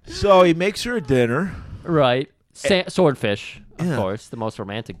 So he makes her a dinner. Right. Swordfish, of Yeah. course. The most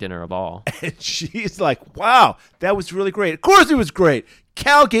romantic dinner of all. And she's like, wow, that was really great. Of course it was great.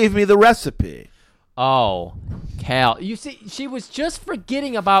 Cal gave me the recipe. Oh, Cal. You see, she was just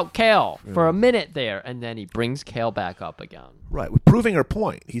forgetting about Cal for a minute there, and then he brings Cal back up again. Right. We're proving her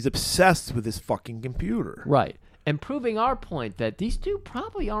point. He's obsessed with his fucking computer. Right. And proving our point that these two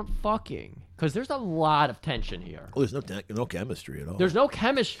probably aren't fucking, because there's a lot of tension here. Oh, there's no chemistry at all. There's no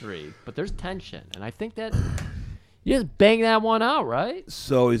chemistry, but there's tension. And I think that you just bang that one out, right?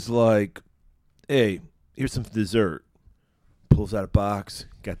 So he's like, hey, here's some dessert. Pulls out a box,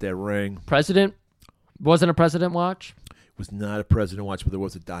 got that ring. President? Wasn't a president watch? It was not a president watch, but there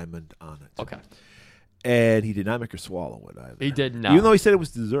was a diamond on it. Okay. And he did not make her swallow it either. He did not. Even though he said it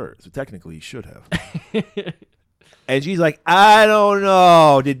was dessert, so technically he should have. And she's like, I don't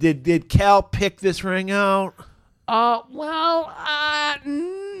know. Did Cal pick this ring out? I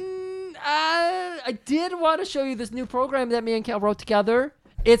did want to show you this new program that me and Cal wrote together.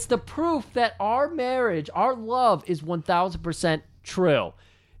 It's the proof that our marriage, our love is 1,000% true.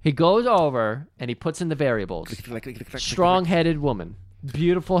 He goes over and he puts in the variables. Strong-headed woman.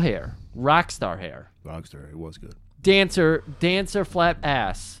 Beautiful hair. Rock star hair. Rockstar, it was good. Dancer flat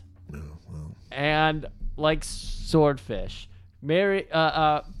ass. No, well. And like swordfish.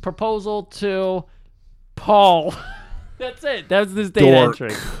 Proposal to Paul. That's it. That was this date Dork.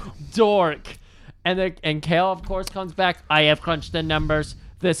 entry. Dork. And Kale, of course, comes back. I have crunched the numbers.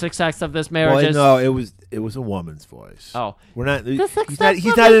 The success of this marriage is... Well, no, it was a woman's voice. Oh. We're not. The He's success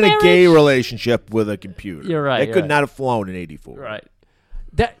not of in the a gay marriage. relationship with a computer. You're right, That you're could right. not have flown in '84. Right.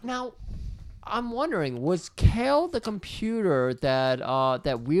 Now, I'm wondering, was Kale the computer that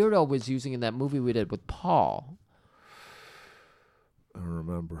that weirdo was using in that movie we did with Paul? I don't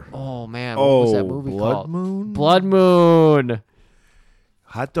remember. Oh, man. What was that movie Blood called? Moon? Blood Moon.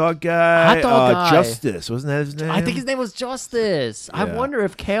 Hot Dog Guy. Hot Dog Guy. Justice. Wasn't that his name? I think his name was Justice. I Yeah. wonder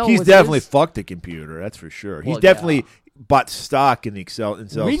if Kale He's was definitely his... fucked a computer. That's for sure. He's Well, definitely bought stock in the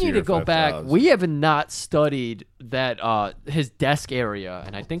Excelsior. We need to go 5000. back. We have not studied that his desk area,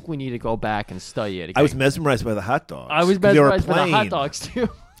 and I think we need to go back and study it again. I was mesmerized by the hot dogs. I was 'Cause they were mesmerized by the hot plain. dogs, too.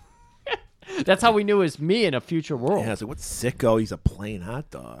 That's how we knew it was me in a future world. Yeah, I was like, what sicko? He's a plain hot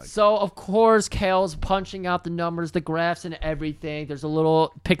dog. So, of course, Kale's punching out the numbers, the graphs, and everything. There's a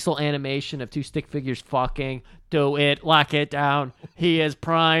little pixel animation of two stick figures fucking. Do it. Lock it down. He is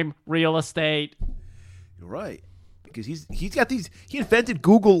prime real estate. You're right. Because he's got these. He invented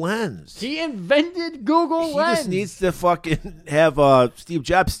Google Lens. He invented Google He Lens. just needs to fucking have Steve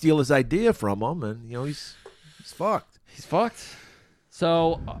Jobs steal his idea from him, and he's fucked. He's fucked.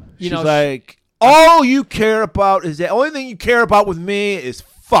 So, She's like, all you care about is the only thing you care about with me is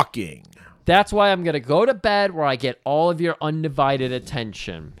fucking. that's why I'm going to go to bed where I get all of your undivided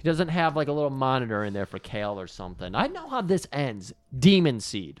attention. He doesn't have like a little monitor in there for Kale or something. I know how this ends. Demon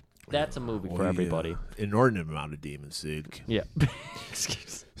Seed. That's a movie for everybody. Inordinate amount of demon seed. Yeah.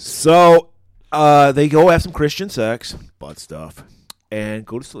 Excuse. So they go have some Christian sex, butt stuff, and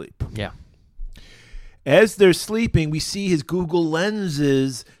go to sleep. Yeah. As they're sleeping, we see his Google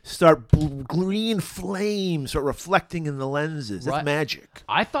lenses start green flames start reflecting in the lenses. That's Right. magic.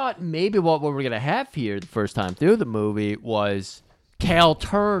 I thought maybe what we were going to have here the first time through the movie was Kale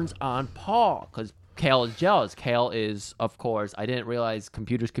turns on Paul because Kale is jealous. Kale is, of course, I didn't realize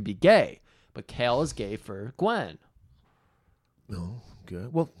computers could be gay, but Kale is gay for Gwen. No,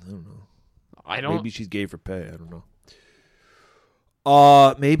 good. Well, I don't know. I don't. Maybe she's gay for pay. I don't know.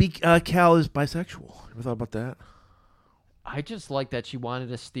 Maybe Cal is bisexual. Ever thought about that? I just like that she wanted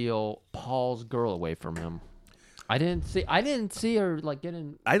to steal Paul's girl away from him. I didn't see her like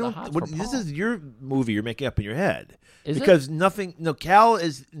getting. This is your movie you're making up in your head. Is because nothing. No, Cal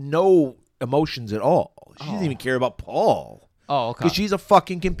is no emotions at all. She doesn't even care about Paul. Oh, okay. Because she's a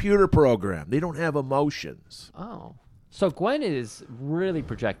fucking computer program. They don't have emotions. Oh, so Gwen is really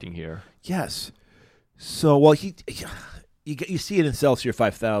projecting here. Yes. So you see it in Celsius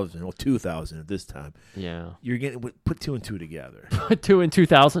 5000 or 2000 at this time. Yeah. You're getting put 2 and 2 together. Put 2 and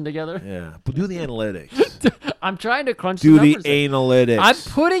 2000 together. Yeah. But do the analytics. I'm trying to crunch do the the numbers. analytics.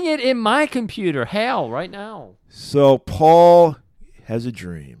 I'm putting it in my computer, Hal, right now. So Paul has a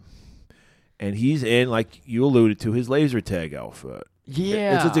dream, and he's in, like you alluded to, his laser tag outfit.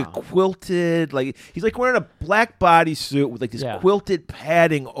 Yeah. It's a quilted, like he's like wearing a black bodysuit with like this quilted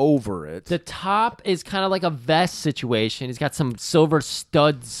padding over it. The top is kind of like a vest situation. He's got some silver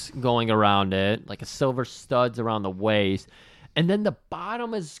studs going around it, like a silver studs around the waist. And then the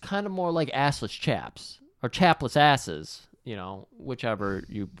bottom is kind of more like assless chaps or chapless asses, whichever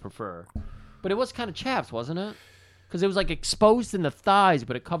you prefer. But it was kind of chaps, wasn't it? Because it was like exposed in the thighs,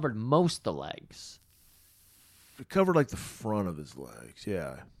 but it covered most of the legs. It covered like the front of his legs,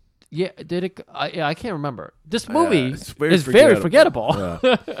 yeah. Yeah, did it? I can't remember. This movie is very forgettable.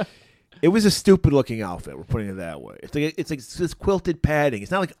 Yeah. It was a stupid looking outfit. We're putting it that way. It's like this quilted padding. It's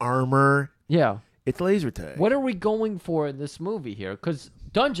not like armor. Yeah, it's laser tag. What are we going for in this movie here? Because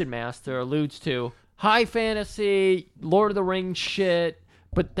Dungeonmaster alludes to high fantasy, Lord of the Rings shit,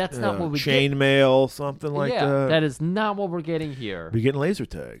 but that's not what we get. Chainmail, something like that. Yeah, that is not what we're getting here. We're getting laser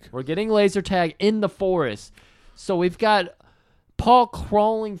tag. We're getting laser tag in the forest. So we've got Paul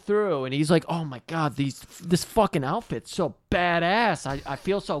crawling through, and he's like, "Oh my god, this fucking outfit's so badass. I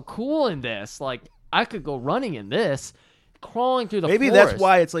feel so cool in this. Like I could go running in this, crawling through the Maybe forest." that's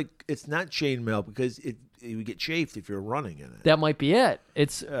why it's like it's not chainmail because you would get chafed if you're running in it. That might be it.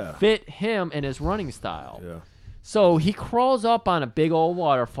 It's fit him and his running style. Yeah. So he crawls up on a big old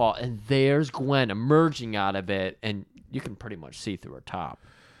waterfall, and there's Gwen emerging out of it, and you can pretty much see through her top.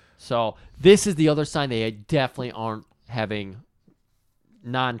 So this is the other sign they definitely aren't having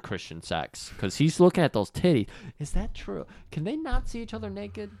non-Christian sex, because he's looking at those titties. Is that true? Can they not see each other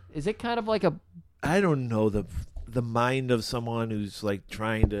naked? Is it kind of like a... I don't know the mind of someone who's like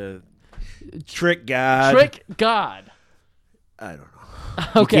trying to trick God. Trick God. I don't know.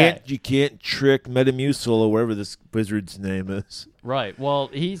 Okay. You can't trick Metamucil or whatever this wizard's name is. Right. Well,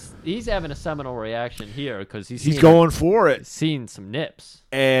 he's having a seminal reaction here because he's going for it. Seeing some nips.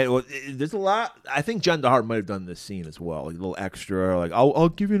 And there's a lot. I think John DeHart might have done this scene as well, like a little extra. Like I'll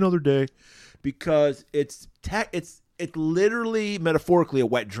give you another day, because it's literally metaphorically a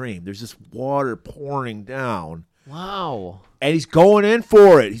wet dream. There's this water pouring down. Wow. And he's going in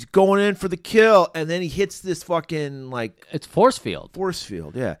for it. He's going in for the kill, and then he hits this fucking like it's force field. Force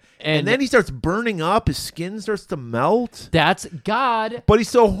field, yeah. And then he starts burning up. His skin starts to melt. That's God. But he's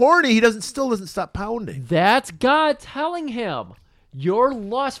so horny, he still doesn't stop pounding. That's God telling him, your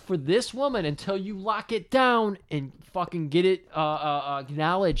lust for this woman until you lock it down and fucking get it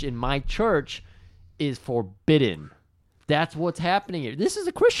acknowledged in my church is forbidden. That's what's happening here. This is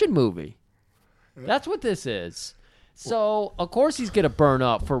a Christian movie. That's what this is. So, of course he's going to burn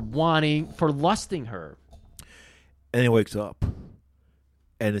up for lusting her. And he wakes up.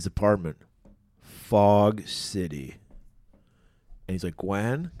 And his apartment, Fog City. And he's like,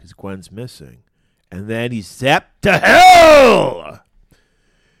 Gwen? Because Gwen's missing. And then he's zapped to hell!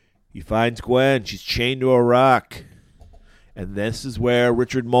 He finds Gwen. She's chained to a rock. And this is where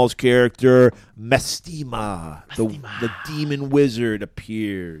Richard Moll's character, Mestima, the demon wizard,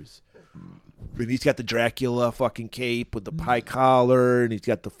 appears. And he's got the Dracula fucking cape with the high collar, and he's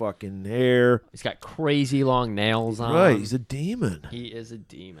got the fucking hair. He's got crazy long nails on. Right, he's a demon. He is a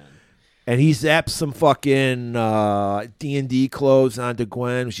demon. And he zaps some fucking D&D clothes onto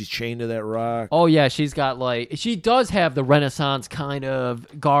Gwen. She's chained to that rock. Oh, yeah, she does have the Renaissance kind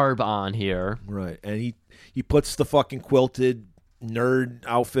of garb on here. Right, and he puts the fucking quilted nerd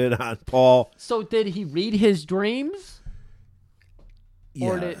outfit on Paul. So did he read his dreams?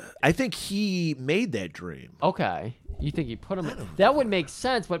 Yeah, I think he made that dream. Okay. You think he put him in? That would make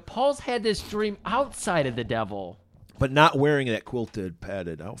sense, but Paul's had this dream outside of the devil. but not wearing that quilted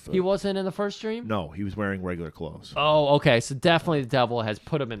padded outfit. He wasn't in the first dream? No, he was wearing regular clothes. Oh, okay. So definitely the devil has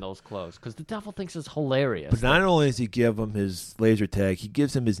put him in those clothes because the devil thinks it's hilarious. But not only does he give him his laser tag, he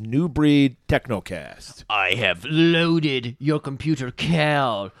gives him his new breed Technocast. I have loaded your computer,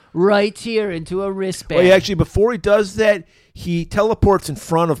 Cal, right here into a wristband. Well, actually, before he does that, he teleports in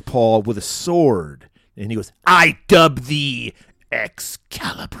front of Paul with a sword. And he goes, I dub thee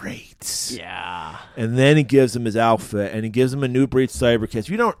Excalibrates. Yeah. And then he gives him his outfit, and he gives him a new breed cybercast.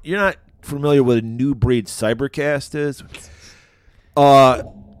 You're not familiar with what a new breed cybercast is?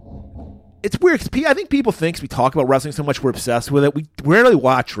 It's weird because I think people think we talk about wrestling so much we're obsessed with it. We rarely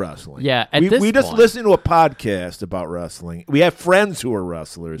watch wrestling. Yeah, we just listen to a podcast about wrestling. We have friends who are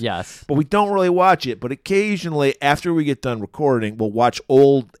wrestlers. Yes. But we don't really watch it. But occasionally, after we get done recording, we'll watch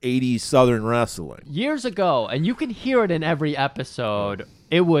old 80s Southern wrestling. Years ago, and you can hear it in every episode,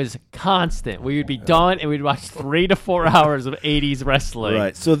 it was constant. We would be done, and we'd watch 3 to 4 hours of 80s wrestling.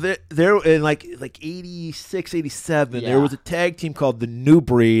 Right. So there in like 86, 87, Yeah. there was a tag team called the New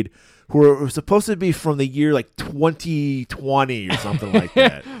Breed who were supposed to be from the year like 2020 or something like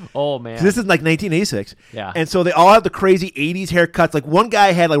that. Oh, man. So this is like 1986. Yeah. And so they all have the crazy 80s haircuts. Like one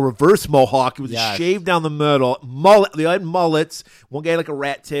guy had like a reverse mohawk. It was shaved down the middle. Mullet. They all had mullets. One guy had like a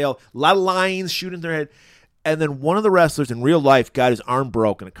rat tail. A lot of lines shooting their head. And then one of the wrestlers in real life got his arm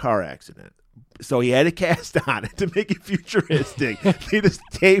broke in a car accident. So he had a cast on it to make it futuristic. They just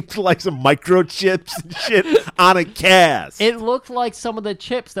taped like some microchips and shit on a cast. It looked like some of the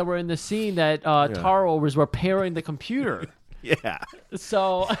chips that were in the scene that Taro was repairing the computer. Yeah.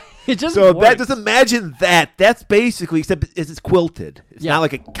 So it just just imagine that. That's basically, except it's quilted. It's not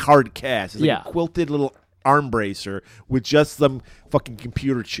like a hard cast. It's like a quilted little arm bracer with just some fucking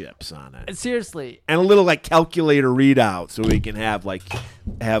computer chips on it. Seriously. And a little like calculator readout so we can have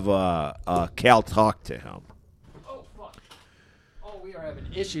Cal talk to him. Oh, fuck. Oh, we are having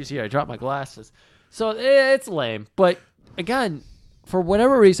issues here. I dropped my glasses. So it's lame. But again, for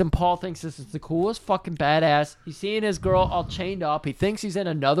whatever reason, Paul thinks this is the coolest fucking badass. He's seeing his girl all chained up. He thinks he's in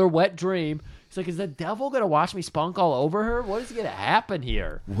another wet dream. He's like, is the devil going to watch me spunk all over her? What is going to happen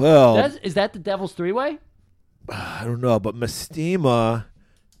here? Well, is that the devil's three-way? I don't know, but Mestima,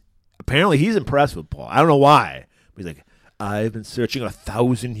 apparently he's impressed with Paul. I don't know why. But he's like, I've been searching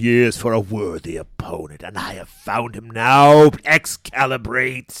 1,000 years for a worthy opponent, and I have found him now.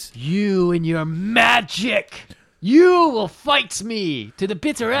 Excalibrate. You and your magic. You will fight me to the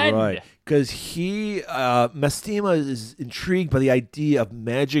bitter end. Right, because Mestima is intrigued by the idea of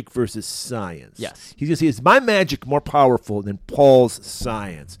magic versus science. Yes. He's going to say, is my magic more powerful than Paul's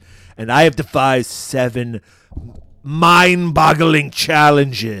science? And I have devised 7 mind-boggling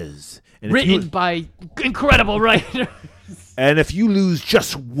challenges. And Written by incredible writers. And if you lose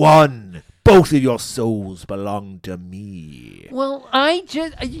just one, both of your souls belong to me. Well,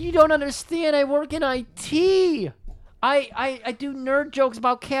 you don't understand. I work in IT. I do nerd jokes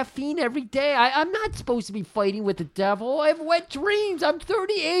about caffeine every day. I'm not supposed to be fighting with the devil. I have wet dreams. I'm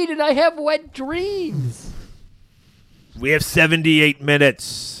 38 and I have wet dreams. We have 78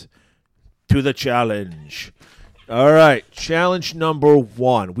 minutes to the challenge. All right, challenge number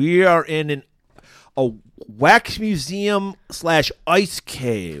 1. We are in a wax museum / ice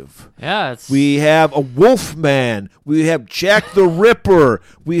cave. Yeah, We have a Wolfman. We have Jack the Ripper.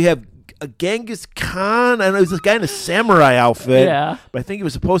 We have a Genghis Khan. I don't know, there's this guy in a samurai outfit. Yeah. But I think he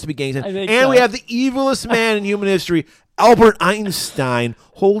was supposed to be Genghis Khan. I think And so. we have the evilest man in human history, Albert Einstein,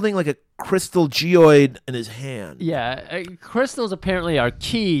 holding like a crystal geoid in his hand. Yeah, crystals apparently are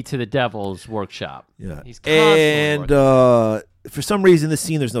key to the devil's workshop. Yeah. He's constantly And working. for some reason, this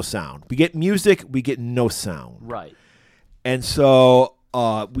scene, there's no sound. We get music, we get no sound. Right. And so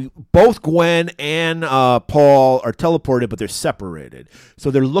both Gwen and Paul are teleported, but they're separated.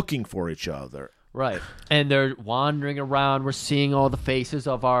 So they're looking for each other. Right. And they're wandering around. We're seeing all the faces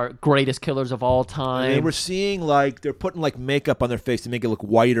of our greatest killers of all time. And we're seeing they're putting makeup on their face to make it look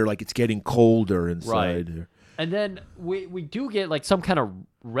whiter, like it's getting colder inside. Right. And then we do get some kind of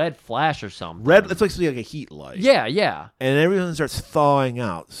red flash or something. It's like a heat light. Yeah, yeah. And everything starts thawing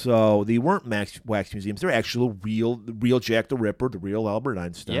out. So they weren't wax museums. They're actual real Jack the Ripper, the real Albert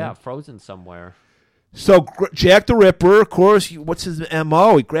Einstein. Yeah, frozen somewhere. So Jack the Ripper, of course, what's his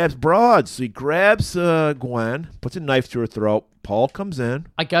MO? He grabs broads. So he grabs Gwen, puts a knife to her throat. Paul comes in.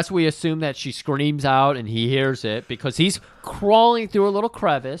 I guess we assume that she screams out and he hears it because he's crawling through a little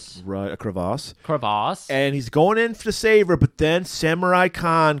crevice. Right, a crevasse. And he's going in to save her, but then Samurai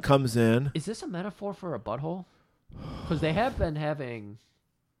Khan comes in. Is this a metaphor for a butthole? Because they have been having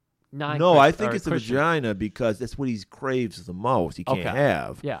 9. No, I think it's a vagina because that's what he craves the most. He can't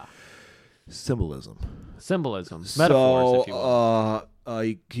have. Yeah. Symbolism. Metaphors, if you will.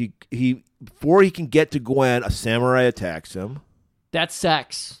 He before he can get to Gwen, a samurai attacks him. That's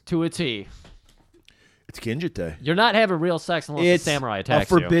sex to a T. It's Kinjite. You're not having real sex unless the samurai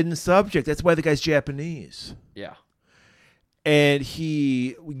attacks you. It's a forbidden subject. That's why the guy's Japanese. Yeah. And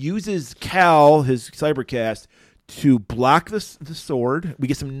he uses Cal, his cybercast, to block the sword. We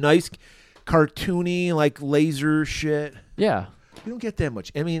get some nice cartoony, like, laser shit. Yeah. You don't get that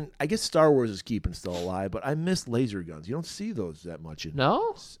much. I mean, I guess Star Wars is keeping still alive, but I miss laser guns. You don't see those that much.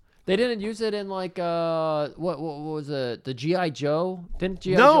 No? They didn't use it in, like, what was it? The G.I. Joe? Didn't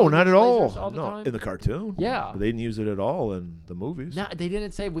G.I. No, Joe not at all. the No, time? in the cartoon. Yeah. But they didn't use it at all in the movies. No, they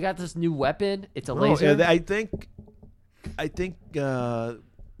didn't say, we got this new weapon. It's a No, laser. I think they're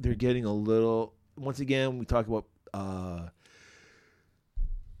getting a little. Once again, we talk about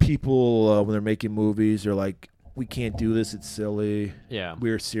people when they're making movies. They're like, we can't do this. It's silly. Yeah.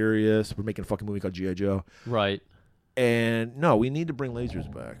 We're serious. We're making a fucking movie called G.I. Joe. Right. And no, we need to bring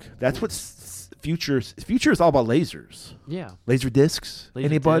lasers back. That's what future is all about. Lasers. Yeah. Laser discs. Laser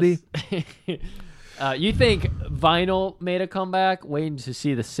Anybody? discs. You think vinyl made a comeback? Waiting to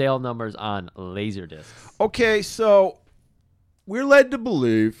see the sale numbers on laser discs. Okay, so we're led to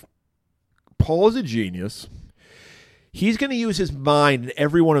believe Paul is a genius. He's going to use his mind in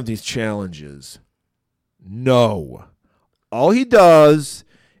every one of these challenges. No. All he does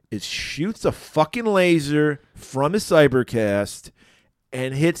is shoots a fucking laser from his cybercast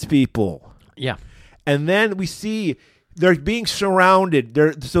and hits people. Yeah. And then we see they're being surrounded.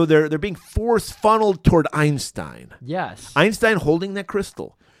 They're being force funneled toward Einstein. Yes. Einstein holding that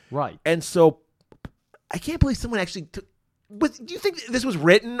crystal. Right. And so I can't believe someone actually took. But do you think this was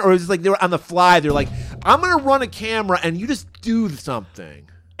written, or is it like they were on the fly? They're like, I'm going to run a camera and you just do something.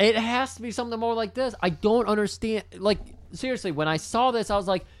 It has to be something more like this. I don't understand. Like, seriously, when I saw this, I was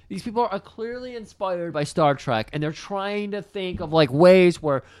like, these people are clearly inspired by Star Trek, and they're trying to think of, like, ways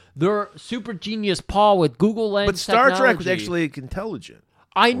where they're super genius Paul with Google Lens But Star technology. Trek was actually intelligent.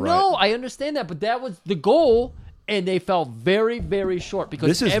 I know, I understand that, but that was the goal, and they fell very, very short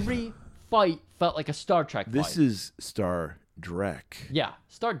because every fight felt like a Star Trek fight. This is Star Trek. Yeah,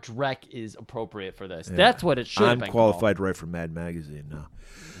 Star Trek is appropriate for this. Yeah. That's what it should have been I'm qualified to write for Mad Magazine now.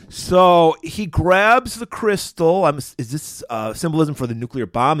 So he grabs the crystal. Is this symbolism for the nuclear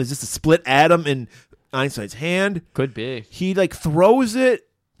bomb? Is this a split atom in Einstein's hand? Could be. He like throws it.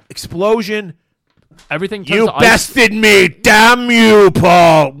 Explosion. Everything turns You to bested me. Damn you,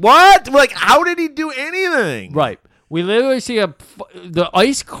 Paul. What? Like, how did he do anything? Right. We literally see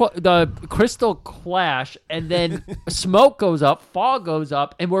the crystal clash, and then smoke goes up, fog goes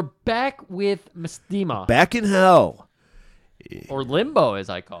up, and we're back with Mestima. Back in hell. Or limbo, as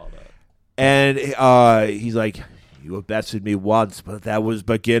I call it. And he's like, you have bested me once, but that was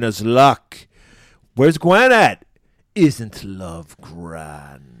beginner's luck. Where's Gwen at? Isn't love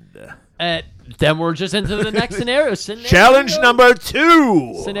grand? Then we're just into the next scenario. Challenge number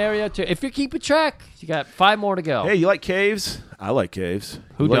 2. Scenario 2. If you're keeping track, you got 5 more to go. Hey, you like caves? I like caves.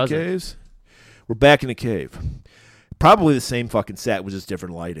 Who you doesn't? Like caves? We're back in a cave. Probably the same fucking set with just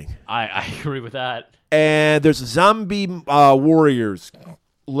different lighting. I agree with that. And there's zombie warriors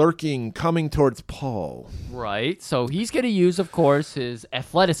lurking, coming towards Paul. Right. So he's going to use, of course, his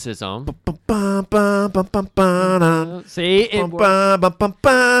athleticism. See?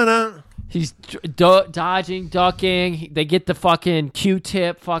 He's dodging, ducking. They get the fucking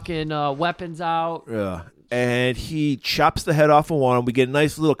Q-tip fucking weapons out. Yeah. And he chops the head off of one. We get a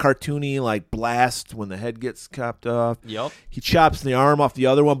nice little cartoony like blast when the head gets chopped off. Yep. He chops the arm off the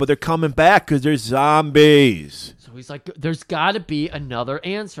other one, but they're coming back because they're zombies. So he's like, there's got to be another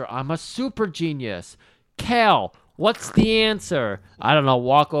answer. I'm a super genius. Cal, what's the answer? I don't know.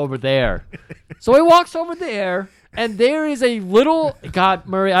 Walk over there. So he walks over there. And there is a little... God,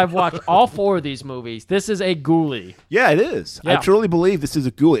 Murray, I've watched all 4 of these movies. This is a ghoulie. Yeah, it is. Yeah. I truly believe this is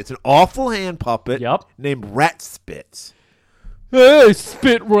a ghoulie. It's an awful hand puppet named Rat Spitz. Hey,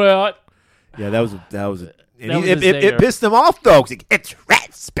 Spit Rat. Yeah, that was it pissed him off, though. Like, it's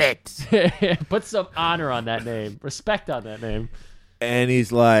Rat Spitz. Put some honor on that name. Respect on that name. And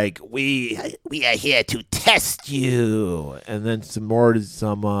he's like, we are here to test you. And then some more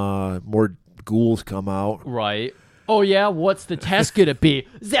ghouls come out. Right. Oh, yeah? What's the test going to be?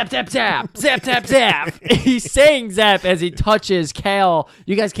 Zap, zap, zap. Zap, zap, zap. He's saying zap as he touches Cal.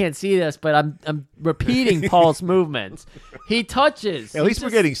 You guys can't see this, but I'm repeating Paul's movements. He touches. At least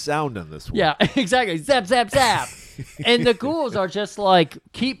we're getting sound on this one. Yeah, exactly. Zap, zap, zap. And the ghouls are just like,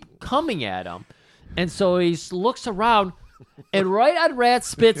 keep coming at him. And so he looks around, and right on Rat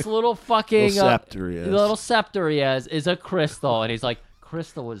Spit's little fucking... little scepter he has is a crystal. And he's like,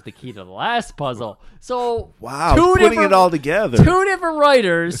 crystal was the key to the last puzzle. So Wow, putting it all together. Two different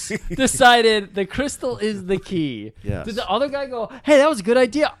writers decided the crystal is the key. Yes. Did the other guy go, hey, that was a good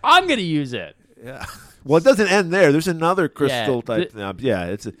idea. I'm going to use it. Yeah. Well, it doesn't end there. There's another crystal type.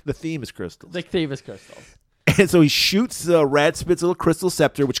 The theme is crystals. The theme is crystals. And so he shoots Ratspit's little crystal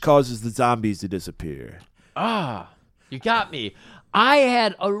scepter, which causes the zombies to disappear. Ah, you got me. I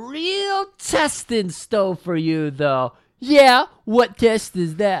had a real test in store for you, though. Yeah, what test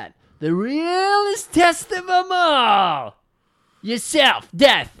is that? The realest test of them all. Yourself,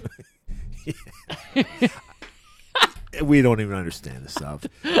 death. We don't even understand this stuff.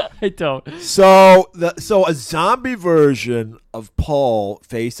 I don't. So a zombie version of Paul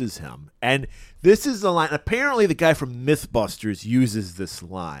faces him, and this is the line. Apparently, the guy from MythBusters uses this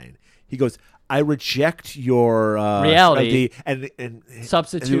line. He goes, "I reject your reality and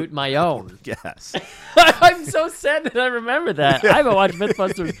substitute my own." Yes. I'm so sad that I remember that. I haven't watched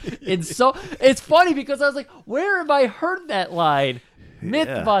MythBusters It's funny because I was like, where have I heard that line?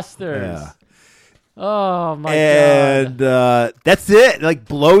 MythBusters. Yeah. Oh my god! And that's it. Like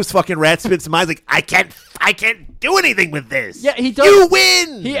blows fucking Ratspit's mind. Like I can't do anything with this. Yeah, he does. You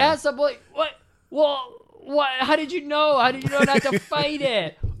win. He asks him like, "What? Well, what? How did you know? How did you know not to fight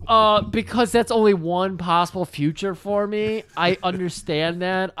it?" Because that's only one possible future for me. I understand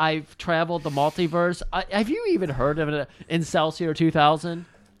that. I've traveled the multiverse. Have you even heard of it in Celsius 2000?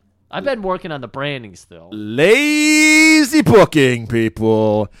 I've been working on the branding still. Lazy booking,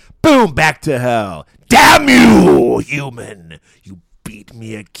 people. Boom, back to hell. Damn you, human. You beat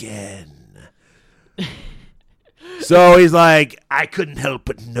me again. So he's like, I couldn't help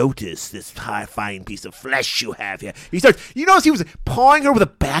but notice this fine piece of flesh you have here. He starts, you notice he was pawing her with the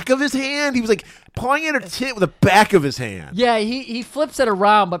back of his hand? He was like pawing at her tit with the back of his hand. Yeah, he flips it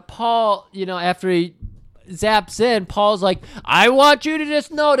around, but Paul, after he zaps in, Paul's like, I want you to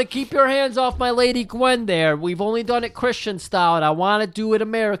just know to keep your hands off my Lady Gwen there. We've only done it Christian style, and I want to do it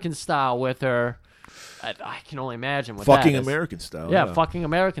American style with her. I can only imagine what fucking that is. American style. Yeah, fucking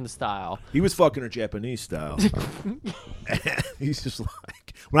American style. He was fucking her Japanese style. He's just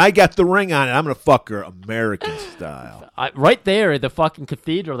like, when I got the ring on it, I'm going to fuck her American style. Right there at the fucking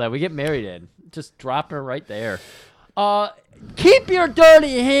cathedral that we get married in. Just drop her right there. Keep your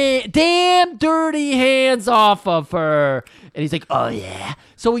damn dirty hands off of her. And he's like, oh, yeah.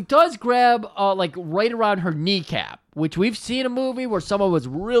 So he does grab, right around her kneecap, which we've seen a movie where someone was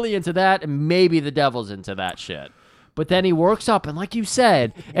really into that, and maybe the devil's into that shit. But then he works up, and like you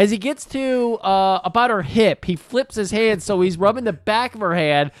said, as he gets to about her hip, he flips his hand, so he's rubbing the back of her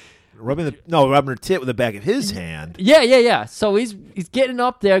hand. Rubbing her tit with the back of his hand. Yeah. So he's getting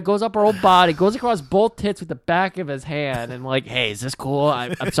up there, goes up her whole body, goes across both tits with the back of his hand, and like, hey, is this cool?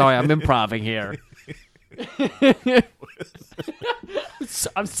 I'm sorry, I'm improving here.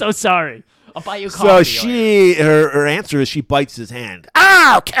 I'm so sorry. I'll buy you coffee. So her answer is she bites his hand.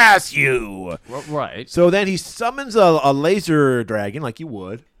 I'll cast you. Right. So then he summons a laser dragon, like you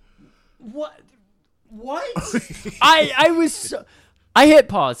would. What? I hit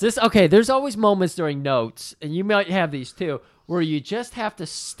pause. There's always moments during notes, and you might have these too, where you just have to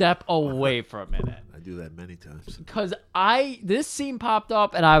step away for a minute. I do that many times. Because this scene popped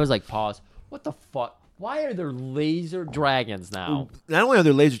up, and I was like, pause. What the fuck? Why are there laser dragons now? Not only are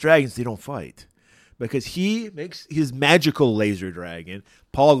there laser dragons, they don't fight. Because he makes his magical laser dragon.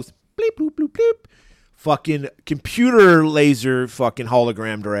 Paul goes, bleep, bloop, bloop, bleep. Fucking computer laser fucking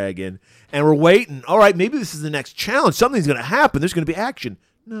hologram dragon. And we're waiting. All right, maybe this is the next challenge. Something's going to happen. There's going to be action.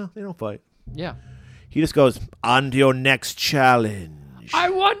 No, they don't fight. Yeah. He just goes, on to your next challenge. I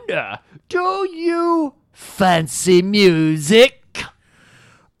wonder, do you fancy music?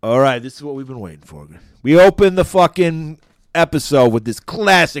 All right, this is what we've been waiting for. We open the fucking episode with this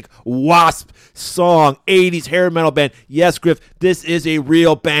classic Wasp song, 80s hair metal band. Yes, Griff, this is a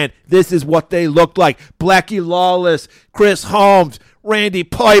real band. This is what they look like. Blackie Lawless, Chris Holmes, Randy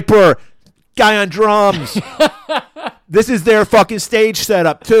Piper, guy on drums. This is their fucking stage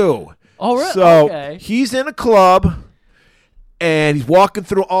setup, too. Oh, really? So okay. He's in a club, and he's walking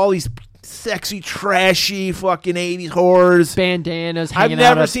through all these sexy, trashy fucking 80s whores. Bandanas I've hanging out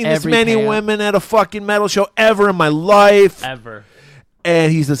never of seen this every many pant. women at a fucking metal show ever in my life. Ever.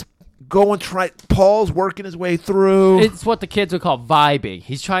 And he's just Paul's working his way through. It's what the kids would call vibing.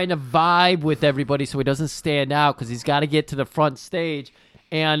 He's trying to vibe with everybody so he doesn't stand out because he's got to get to the front stage.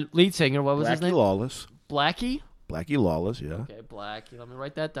 And lead singer, what was his name? Lawless. Blackie? Blackie Lawless, yeah. Okay, Blackie. Let me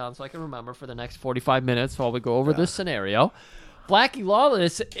write that down so I can remember for the next 45 minutes while we go over this scenario. Blackie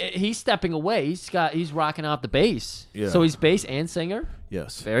Lawless, he's stepping away. He's rocking out the bass. Yeah. So he's bass and singer.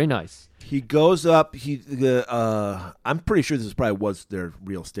 Yes. Very nice. He goes up. I'm pretty sure this probably was their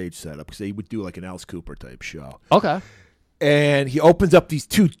real stage setup because they would do like an Alice Cooper type show. Okay. And he opens up these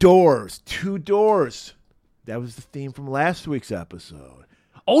two doors. Two doors. That was the theme from last week's episode.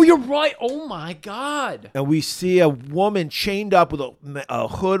 Oh, you're right. Oh, my God. And we see a woman chained up with a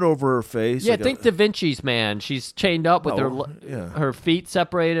hood over her face. Yeah, like think Da Vinci's Man. She's chained up with her feet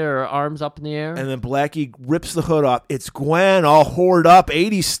separated, her arms up in the air. And then Blackie rips the hood off. It's Gwen, all whored up,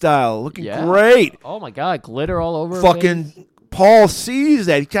 80s style, looking great. Oh, my God. Glitter all over her Fucking face. Paul sees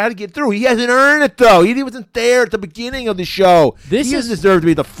that. He tried to get through. He hasn't earned it, though. He wasn't there at the beginning of the show. He doesn't deserve to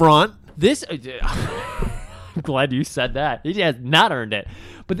be at the front. I'm glad you said that. He has not earned it.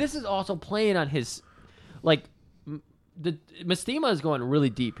 But this is also playing on his, like, Mestima is going really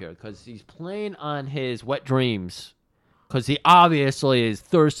deep here because he's playing on his wet dreams because he obviously is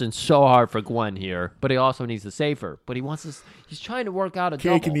thirsting so hard for Gwen here, but he also needs to save her. But he wants this. He's trying to work out a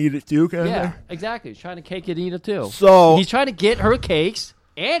Cake double. and eat it, too, kind Yeah, of. exactly. He's trying to cake it, eat it, too. So he's trying to get her cakes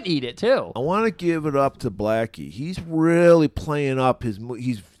and eat it, too. I want to give it up to Blackie. He's really playing up he's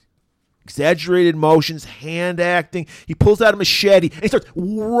exaggerated motions, hand acting. He pulls out a machete and he starts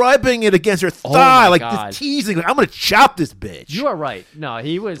rubbing it against her thigh, like this teasing. Like, I'm going to chop this bitch. You are right. No,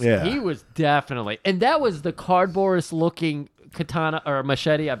 he was definitely, and that was the cardboardist looking katana or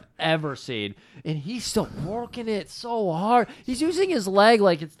machete I've ever seen. And he's still working it so hard. He's using his leg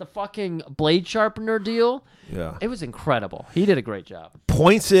like it's the fucking blade sharpener deal. Yeah. It was incredible. He did a great job.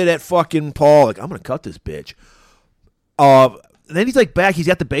 Points it at fucking Paul, like, I'm going to cut this bitch. And then he's like back. He's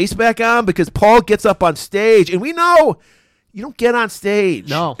got the bass back on because Paul gets up on stage. And we know you don't get on stage.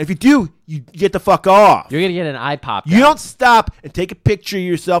 No. If you do, you get the fuck off. You're going to get an eye pop. You don't stop and take a picture of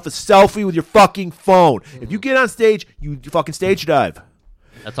yourself, a selfie with your fucking phone. If you get on stage, you fucking stage dive.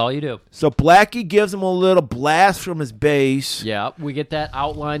 That's all you do. So Blackie gives him a little blast from his bass. Yeah, we get that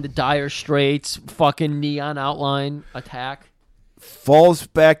outline, the Dire Straits, fucking neon outline attack. Falls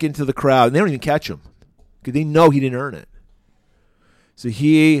back into the crowd. And they don't even catch him because they know he didn't earn it. So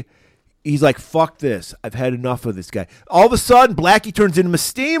he's like, fuck this. I've had enough of this guy. All of a sudden, Blackie turns into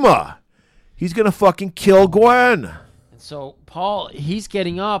Mestima. He's going to fucking kill Gwen. And so Paul, he's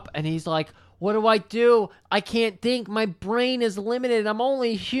getting up and he's like, what do I do? I can't think. My brain is limited. I'm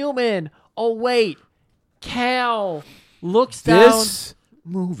only human. Oh, wait. Cal looks down. This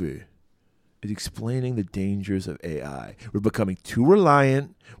movie is explaining the dangers of AI. We're becoming too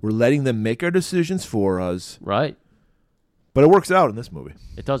reliant. We're letting them make our decisions for us. Right. But it works out in this movie.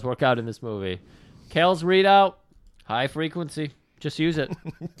 It does work out in this movie. Cal's readout, high frequency. Just use it.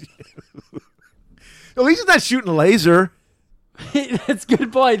 At least he's not shooting a laser. That's a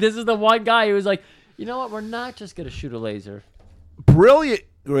good point. This is the one guy who was like, you know what? We're not just going to shoot a laser. Brilliant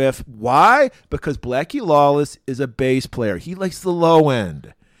riff. Why? Because Blackie Lawless is a bass player. He likes the low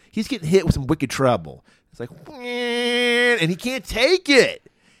end. He's getting hit with some wicked treble. It's like, and he can't take it.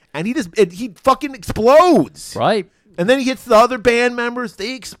 And he fucking explodes. Right. And then he hits the other band members.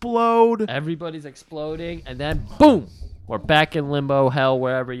 They explode. Everybody's exploding. And then, boom, we're back in limbo, hell,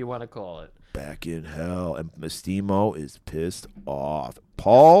 wherever you want to call it. Back in hell. And Mestimo is pissed off.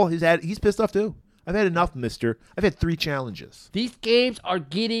 Paul, he's pissed off too. I've had enough, mister. I've had 3 challenges. These games are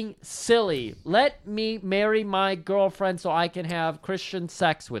getting silly. Let me marry my girlfriend so I can have Christian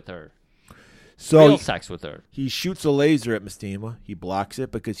sex with her. Real sex with her. He shoots a laser at Mestima. He blocks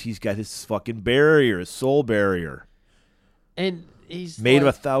it because he's got his fucking barrier, his soul barrier. And he's made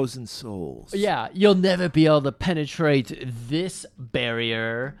like, of 1,000 souls. Yeah, you'll never be able to penetrate this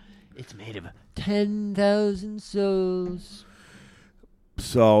barrier. It's made of 10,000 souls.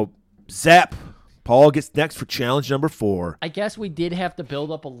 So, zap. Paul gets next for challenge number 4. I guess we did have to build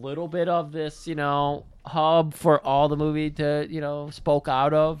up a little bit of this, hub for all the movie to, spoke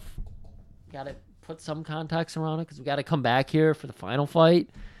out of. Got to put some context around it because we got to come back here for the final fight.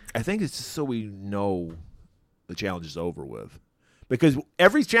 I think it's just so we know the challenge is over with. Because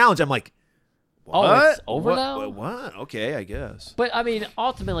every challenge, I'm like, what? Oh, it's over now? What? Okay, I guess. But,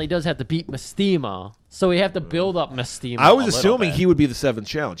 ultimately, he does have to beat Mestima, so we have to build up Mestima. I was assuming he would be the 7th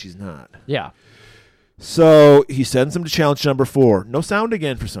challenge. He's not. Yeah. So he sends him to challenge number 4. No sound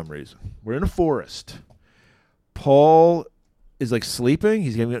again for some reason. We're in a forest. Paul is like sleeping.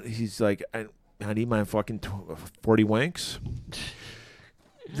 He's like, I need my fucking 40 wanks.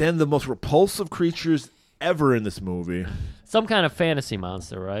 Then the most repulsive creatures ever in this movie. Some kind of fantasy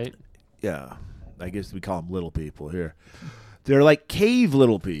monster, right? Yeah. I guess we call them little people here. They're like cave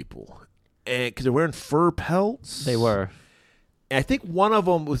little people. Because they're wearing fur pelts. They were. And I think one of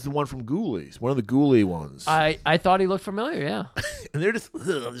them was the one from Ghoulies, one of the Ghoulie ones. I thought he looked familiar, yeah. And they're just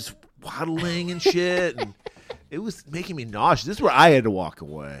waddling and shit. And it was making me nauseous. This is where I had to walk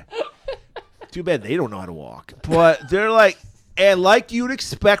away. Too bad they don't know how to walk. But they're like, and like you'd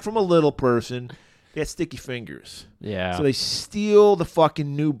expect from a little person, they got sticky fingers. Yeah. So they steal the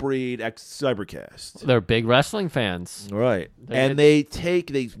fucking new breed Cybercast. They're big wrestling fans. Right.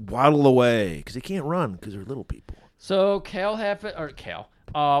 They waddle away because they can't run because they're little people. So Paul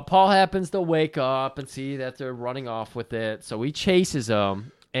happens to wake up and see that they're running off with it. So he chases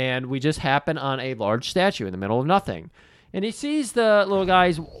them, and we just happen on a large statue in the middle of nothing. And he sees the little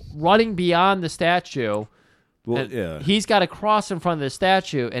guys running beyond the statue. Well, yeah. He's got to cross in front of the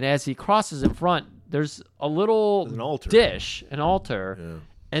statue, and as he crosses in front, there's a little dish, an altar, yeah.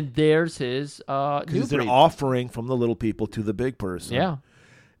 And there's his new it's an breed. offering from the little people to the big person. Yeah.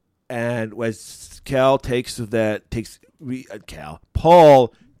 And as Paul takes Cal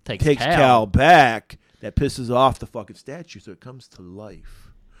back, that pisses off the fucking statue, so it comes to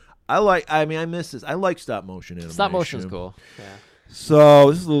life. I miss this. I like stop motion animation. Stop motion's cool. Yeah.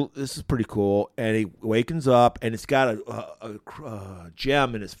 So this is pretty cool. And he wakens up, and it's got a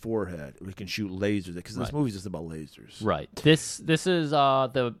gem in his forehead. We can shoot lasers because this movie's just about lasers. Right. This is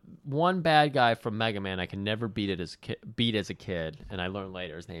the one bad guy from Mega Man I can never beat as a kid, and I learned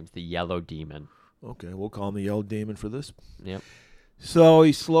later his name's the Yellow Demon. Okay, we'll call him the Yellow Demon for this. Yep. So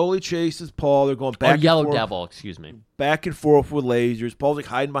he slowly chases Paul. They're going back. Yellow and forth, Devil, excuse me. Back and forth with lasers. Paul's like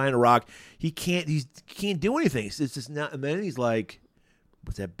hiding behind a rock. He can't do anything. It's just not. And then he's like,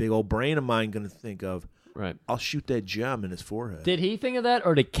 "What's that big old brain of mine going to think of?" Right. I'll shoot that gem in his forehead. Did he think of that,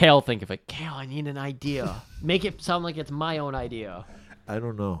 or did Kale think of it? Kale, I need an idea. Make it sound like it's my own idea. I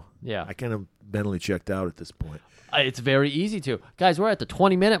don't know. Yeah. I kind of mentally checked out at this point. It's very easy to. Guys, we're at the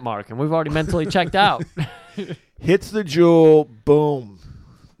 20-minute mark, and we've already mentally checked out. Hits the jewel. Boom.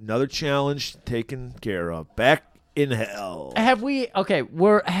 Another challenge taken care of. Back in hell.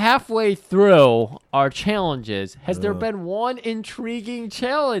 We're halfway through our challenges. Has there been one intriguing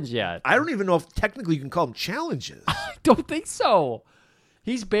challenge yet? I don't even know if technically you can call them challenges. I don't think so.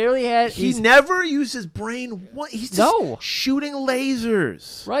 He's barely had... He never used his brain. He's just shooting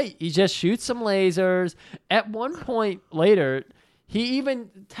lasers. Right. He just shoots some lasers. At one point later, he even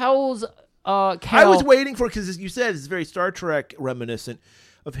tells Cal... I was waiting for, because you said it's very Star Trek reminiscent,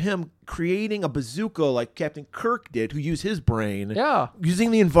 of him creating a bazooka like Captain Kirk did, who used his brain, using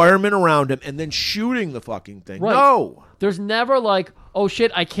the environment around him, and then shooting the fucking thing. Right. No! There's never like, oh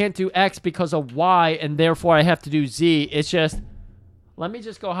shit, I can't do X because of Y, and therefore I have to do Z. It's just, let me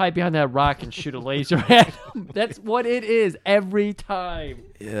just go hide behind that rock and shoot a laser at him. That's what it is every time.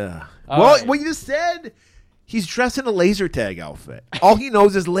 Yeah. Right. What you just said... He's dressed in a laser tag outfit. All he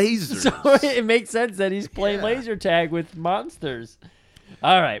knows is lasers. So it makes sense that he's playing laser tag with monsters.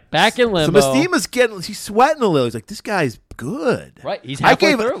 All right, back in Limbo. So Mystima's he's sweating a little. He's like, this guy's good. Right, he's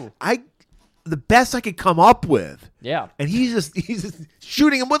halfway through. The best I could come up with. Yeah. And he's just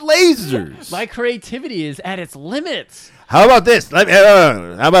shooting him with lasers. My creativity is at its limits. How about this?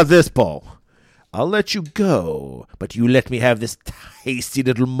 How about this, Paul? I'll let you go, but you let me have this tasty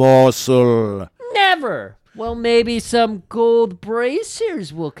little morsel. Never. Well, maybe some gold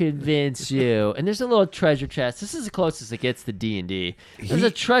bracers will convince you. And there's a little treasure chest. This is the closest it gets to D&D. There's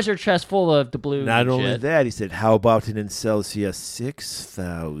a treasure chest full of doubloons. Not and only shit. that, he said, how about an Excelsior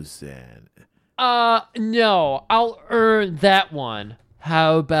 6,000? No, I'll earn that one.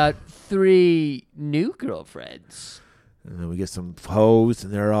 How about 3 new girlfriends? And then we get some hoes,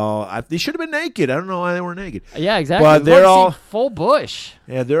 and they're all... they should have been naked. I don't know why they were naked. Yeah, exactly. But they're all... full bush.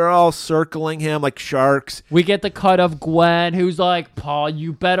 Yeah, they're all circling him like sharks. We get the cut of Gwen, who's like, Paul,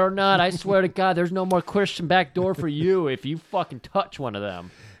 you better not. I swear to God, there's no more Christian back door for you if you fucking touch one of them.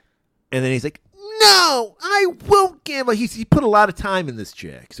 And then he's like, no, I won't give a... He put a lot of time in this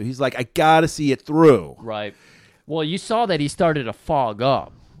chick. So he's like, I got to see it through. Right. Well, you saw that he started to fog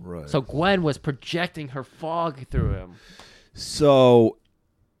up. Right. So Gwen was projecting her fog through him. So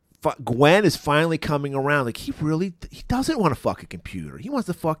Gwen is finally coming around. Like, he doesn't want to fuck a computer. He wants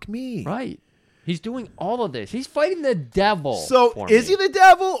to fuck me. Right. He's doing all of this. He's fighting the devil. So is he the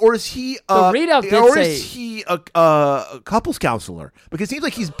devil, or is he is he a couples counselor? Because it seems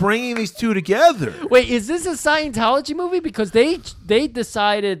like he's bringing these two together. Wait, is this a Scientology movie? Because they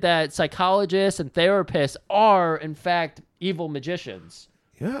decided that psychologists and therapists are, in fact, evil magicians.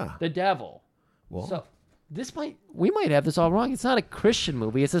 Yeah. The devil. Well, so we might have this all wrong. It's not a Christian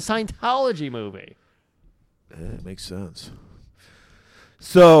movie. It's a Scientology movie. It makes sense.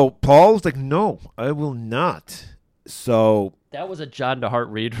 So Paul's like, no, I will not. So that was a John DeHart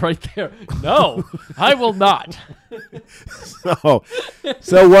read right there. No, I will not.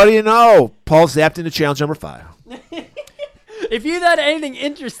 So what do you know? Paul zapped into challenge number 5. If you thought anything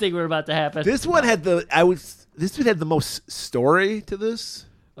interesting were about to happen. This one had this one had the most story to this.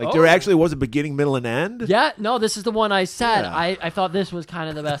 Like there Oh. actually was a beginning, middle, and end. Yeah, no, this is the one I said. Yeah. I thought this was kind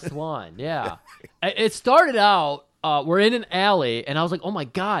of the best one. Yeah. It started out, we're in an alley, and I was like, oh my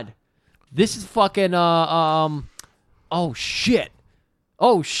God, this is fucking, oh shit.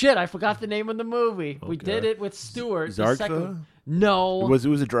 Oh shit, I forgot the name of the movie. We did it with Stewart. the Zartha? second- No. It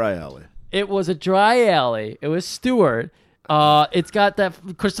was a dry alley. It was a dry alley. It was Stewart. It's got that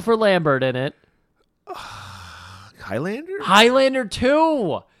Christopher Lambert in it. Highlander? Highlander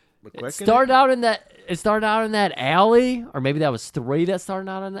 2. It McQuickin? started out in that alley, or maybe that was 3 that started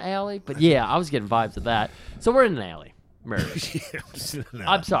out in the alley. But yeah, I was getting vibes of that. So we're in an alley. Murder. No.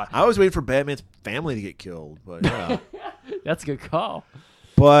 I'm sorry. I was waiting for Batman's family to get killed, but yeah. That's a good call.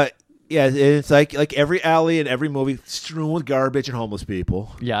 But yeah, it's like every alley in every movie strewn with garbage and homeless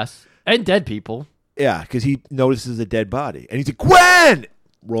people. Yes. And dead people. Yeah, because he notices a dead body, and he's like, "Gwen!"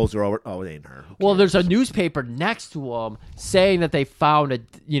 Rolls her over. Oh, it ain't her. Who Well, cares? there's a newspaper next to him saying that they found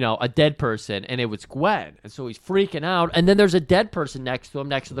a dead person, and it was Gwen, and so he's freaking out. And then there's a dead person next to him,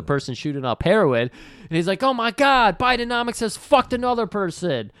 next to the person shooting up heroin, and he's like, "Oh my God, Bidenomics has fucked another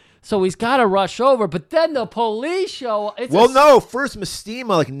person." So he's got to rush over, but then the police show. No. First,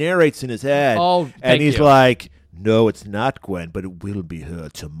 Mestima narrates in his head. Oh, and thank he's you. like, "No, it's not Gwen, but it will be her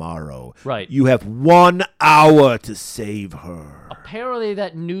tomorrow. Right. You have 1 hour to save her." Apparently,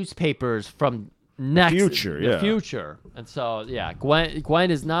 that newspaper's from the future, and so yeah,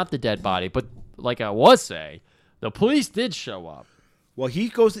 Gwen is not the dead body, but like I was saying, the police did show up. Well,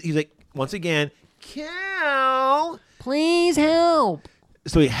 he's like, once again, Cal. Please help.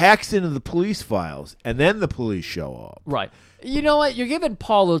 So he hacks into the police files, and then the police show up. Right. You know what? You're giving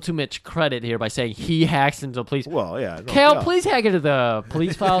Paul a little too much credit here by saying he hacks into the police. Well, yeah. No, Cal, yeah. please hack into the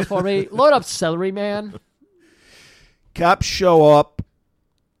police files for me. Load up Celery Man. Cops show up.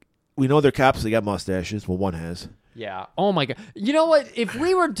 We know they're cops. They got mustaches. Well, one has. Yeah. Oh my God. You know what? If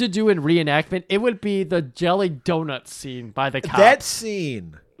we were to do a reenactment, it would be the jelly donut scene by the cops. That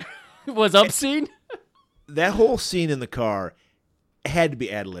scene, was obscene. that whole scene in the car had to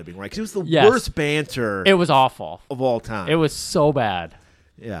be ad-libbing, right? Because it was the Yes. worst banter It was awful. of all time. It was so bad.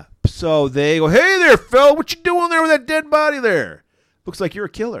 Yeah. So they go, "Hey there, Phil. What you doing there with that dead body there? Looks like you're a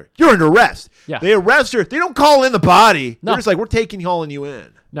killer. You're under arrest." Yeah. They arrest her. They don't call in the body. No. They're just like, "We're hauling you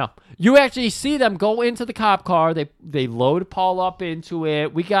in." No. You actually see them go into the cop car. They load Paul up into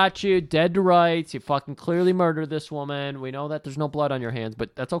it. "We got you. Dead to rights. You fucking clearly murdered this woman. We know that there's no blood on your hands,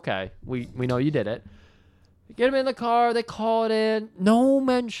 but that's okay. We know you did it." They get him in the car. They call it in. No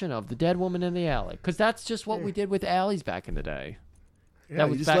mention of the dead woman in the alley. Because that's just what we did with alleys back in the day. Yeah, That you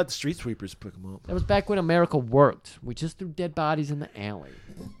was just back- let the street sweepers pick them up. That was back when America worked. We just threw dead bodies in the alley.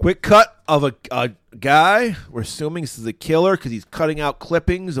 Quick cut of a guy. We're assuming this is a killer because he's cutting out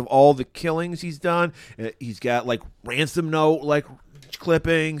clippings of all the killings he's done. He's got ransom note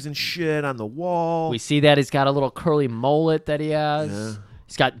clippings and shit on the wall. We see that he's got a little curly mullet that he has. Yeah.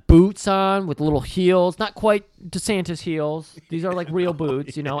 He's got boots on with little heels. Not quite DeSantis heels. These are like real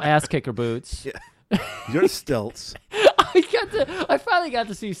boots, ass kicker boots. Yeah. You're stilts. I finally got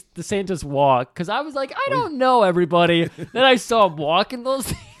to see DeSantis walk because I was like, I don't know everybody. Then I saw him walking those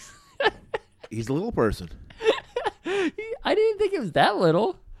things. He's a little person. I didn't think it was that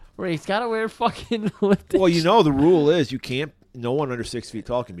little. Where he's got to wear fucking lipstick. Well, the rule is no one under 6 feet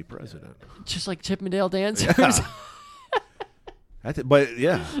tall can be president. Just like Chippendale dancers. But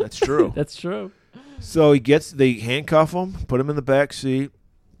yeah, that's true. That's true. So they handcuff him, put him in the back seat,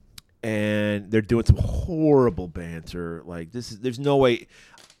 and they're doing some horrible banter. There's no way.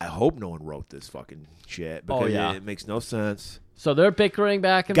 I hope no one wrote this fucking shit because it makes no sense. So they're bickering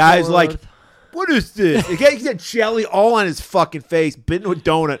back and Guys forth. What is this? The guy got jelly all on his fucking face, bit into a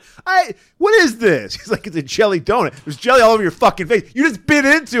donut. What is this? He's like, "It's a jelly donut. There's jelly all over your fucking face. You just bit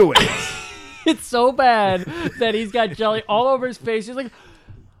into it." It's so bad that he's got jelly all over his face. He's like,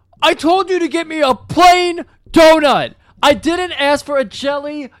 "I told you to get me a plain donut. I didn't ask for a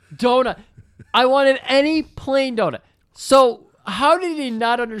jelly donut. I wanted any plain donut." So how did he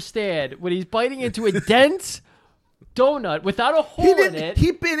not understand when he's biting into a dense donut without a hole in it?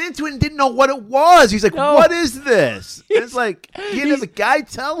 He bit into it and didn't know what it was. He's like, No. "What is this?" And it's like, he didn't have the guy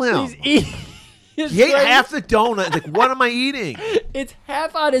tell him. He's eating. He ate half the donut. It's like, what am I eating? It's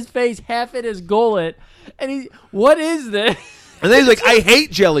half on his face, half in his gullet. And what is this? And then he's like, "I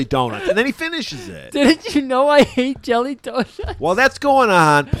hate jelly donuts." And then he finishes it. Didn't you know I hate jelly donuts? While that's going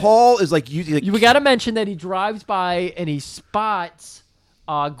on, Paul is using We got to mention that he drives by and he spots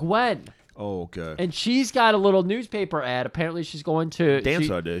Gwen. Oh, okay. And she's got a little newspaper ad. Apparently, she's going to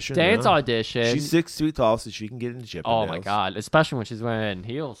Dance audition. Dance yeah. audition. She's 6 feet tall, so she can get into Chippendales. Oh my God! Especially when she's wearing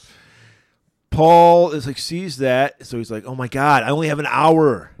heels. Paul is like sees that, so he's like, "Oh my God, I only have an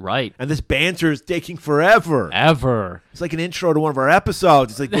hour." Right. And this banter is taking forever. Ever. It's like an intro to one of our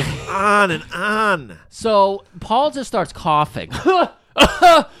episodes. It's like goes on and on. So Paul just starts coughing,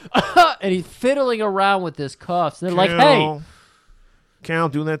 and he's fiddling around with his cuffs. And they're like, "Hey." Cal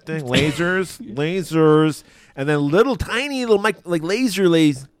doing that thing. Lasers. And then little tiny little like laser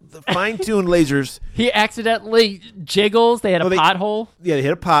fine-tuned lasers. He accidentally jiggles. They had a pothole. Yeah, they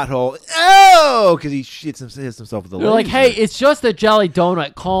hit a pothole. Oh, because he hits himself with the laser. They're like, "Hey, it's just a jelly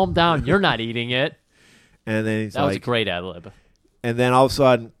donut. Calm down. You're not eating it." And then he's that was a great ad lib. And then all of a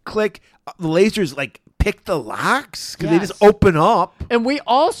sudden, click, the lasers like pick the locks because Yes. they just open up. And we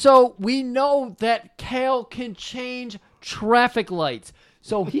know that Kale can change traffic lights.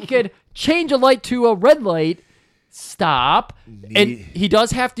 So he could change a light to a red light, stop, and he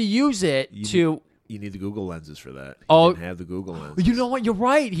does have to use it You need the Google lenses for that. He didn't have the Google lenses. You know what? You're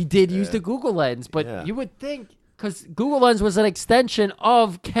right. He did use the Google lens, but you would think, because Google lens was an extension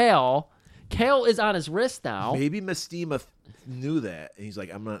of Kale. Kale is on his wrist now. Maybe Mestima knew that, and he's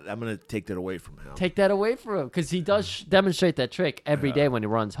like, I'm gonna take that away from him. Take that away from him, because he does demonstrate that trick every day when he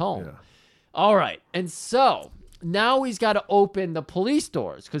runs home. Yeah. All right, and so now he's got to open the police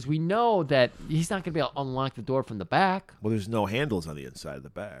doors, because we know that he's not going to be able to unlock the door from the back. Well, there's no handles on the inside of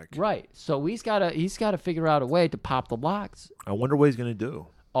the back. Right. So he's got to figure out a way to pop the locks. I wonder what he's gonna do.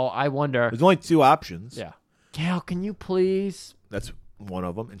 Oh, I wonder. There's only 2 options. Yeah. Cal, can you please? That's one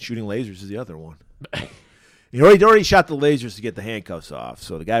of them, and shooting lasers is the other one. He already shot the lasers to get the handcuffs off.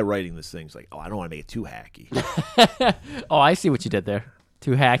 So the guy writing this thing's like, "Oh, I don't want to make it too hacky." Oh, I see what you did there.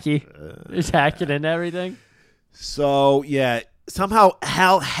 Too hacky. There's hacking and everything. So yeah, somehow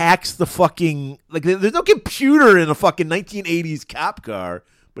Hal hacks the fucking there's no computer in a fucking 1980s cop car,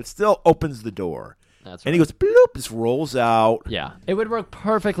 but still opens the door. That's and he goes bloop, just rolls out. Yeah, it would work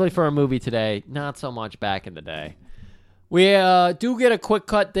perfectly for a movie today. Not so much back in the day. We do get a quick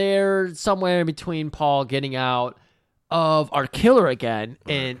cut there somewhere in between Paul getting out of our killer again,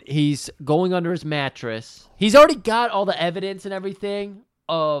 and he's going under his mattress. He's already got all the evidence and everything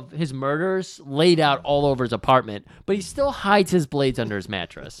of his murders laid out all over his apartment, but he still hides his blades under his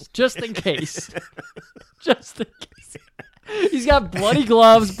mattress, just in case. Just in case. He's got bloody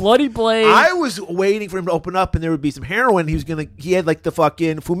gloves, bloody blades. I was waiting for him to open up and there would be some heroin. He had like the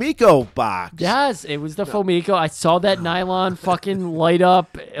fucking Fumiko box. Yes, it was the Fumiko. I saw that nylon fucking light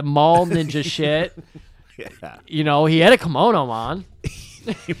up mall ninja shit. Yeah. You know, he had a kimono on.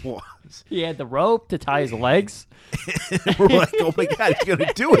 He was. He had the rope to tie his legs. We're like, oh my God, he's going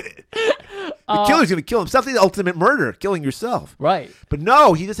to do it. The killer's going to kill him. Something the ultimate murder, killing yourself. Right. But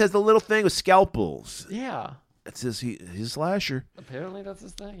no, he just has the little thing with scalpels. Yeah. That's he's a slasher. Apparently that's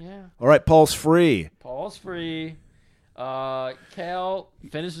his thing, yeah. All right, Paul's free. Paul's free. Cal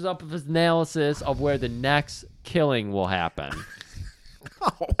finishes up with his analysis of where the next killing will happen.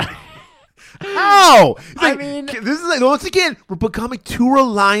 How? I mean, this is like, once again, we're becoming too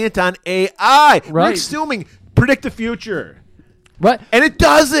reliant on AI. We're Right. assuming predict the future. Right. And it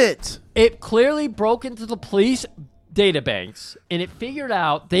does it. It clearly broke into the police databanks, and it figured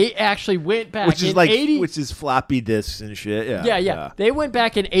out they actually went back Which is in like 80 which is floppy disks and shit. Yeah. Yeah. They went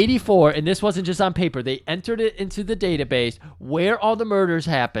back in 84, and this wasn't just on paper. They entered it into the database where all the murders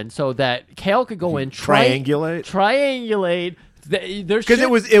happened so that Cal could go in, triangulate. Because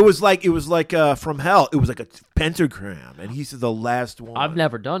it was like From Hell. It was like a pentagram, and he said the last one. I've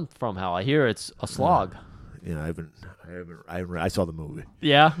never done From Hell. I hear it's a slog. I haven't. I saw the movie.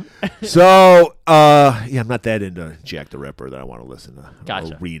 Yeah. So, I'm not that into Jack the Ripper that I want to listen to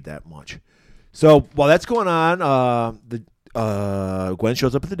Gotcha. or read that much. So while that's going on, Gwen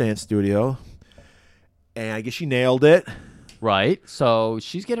shows up at the dance studio, and I guess she nailed it. Right. So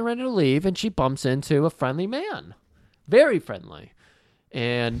she's getting ready to leave, and she bumps into a friendly man. Very friendly.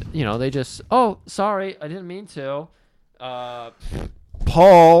 And, they just, oh, sorry, I didn't mean to.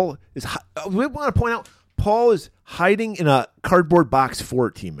 Paul is, we want to point out, Paul is hiding in a cardboard box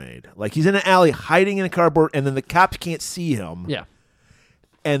fort he made. Like, he's in an alley hiding in a cardboard, and then the cops can't see him. Yeah.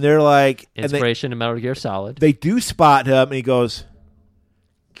 And they're like... Inspiration to Metal Gear Solid. They do spot him, and he goes,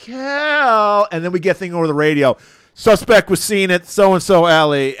 Cal! And then we get a thing over the radio. Suspect was seen at so-and-so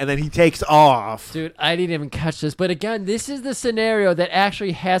alley, and then he takes off. Dude, I didn't even catch this. But again, this is the scenario that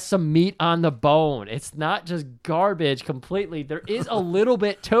actually has some meat on the bone. It's not just garbage completely. There is a little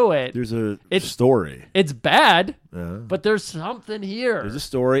bit to it. There's a story. It's bad, but there's something here. There's a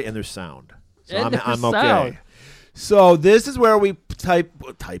story, and there's sound. So And I'm there's okay. sound. So this is where we type.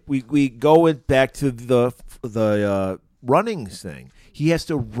 We go back to the running thing. He has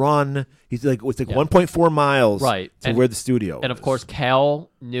to run. It's like 1.4 miles right to where the studio and is. of course Cal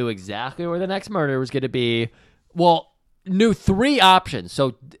knew exactly where the next murder was going to be. Well, knew 3 options.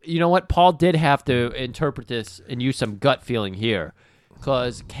 So you know what? Paul did have to interpret this and use some gut feeling here,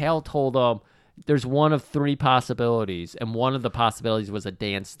 because Cal told him there's one of 3 possibilities, and one of the possibilities was a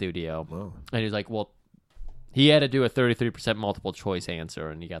dance studio. Wow. And he was like, well, he had to do a 33% multiple choice answer,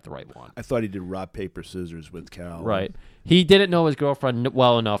 and he got the right one. I thought he did rock, paper, scissors with Cal. Right. He didn't know his girlfriend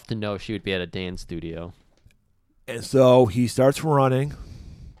well enough to know she would be at a dance studio. And so he starts running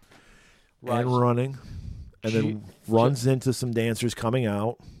Right. and running, and then runs into some dancers coming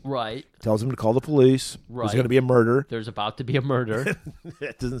out. Right. Tells him to call the police. Right. There's going to be a murder. There's about to be a murder.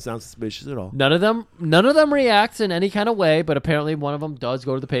 That doesn't sound suspicious at all. None of them reacts in any kind of way, but apparently one of them does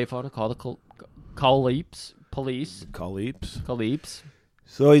go to the payphone and call the police. Caleeps.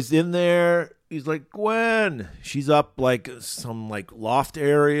 So he's in there. He's like, Gwen. She's up like some loft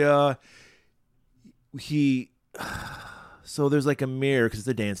area. So there's like a mirror because it's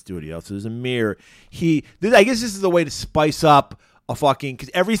a dance studio. So there's a mirror. I guess this is the way to spice up a fucking, because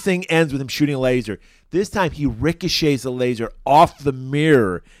everything ends with him shooting a laser. This time he ricochets the laser off the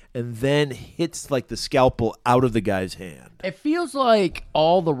mirror and then hits like the scalpel out of the guy's hand. It feels like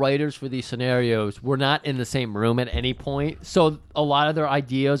all the writers for these scenarios were not in the same room at any point, so a lot of their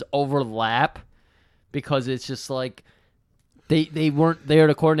ideas overlap, because it's just like they weren't there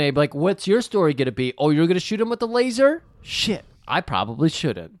to coordinate. Like, what's your story going to be? Oh, you're going to shoot him with the laser? Shit, I probably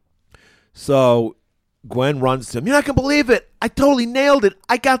shouldn't. So Gwen runs to him. You're not going to believe it. I totally nailed it.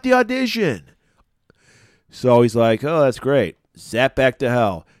 I got the audition. So he's like, oh, that's great. Zap back to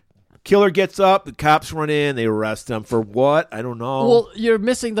hell. Killer gets up. The cops run in. They arrest him for what? I don't know. Well, you're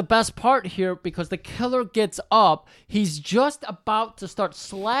missing the best part here, because the killer gets up. He's just about to start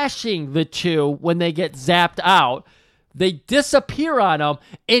slashing the 2 when they get zapped out. They disappear on him,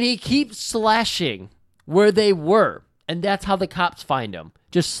 and he keeps slashing where they were. And that's how the cops find him,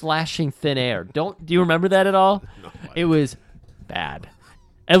 just slashing thin air. Do you remember that at all? No, it was bad.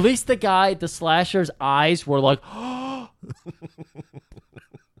 At least the slasher's eyes were like,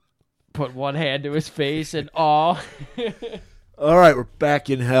 put one hand to his face and awe. All right, we're back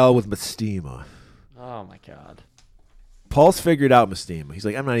in hell with Mestima. Oh, my God. Paul's figured out Mestima. He's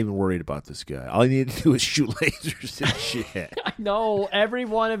like, I'm not even worried about this guy. All I need to do is shoot lasers and shit. I know. Every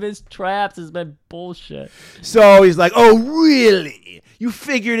one of his traps has been bullshit. So he's like, oh, really? You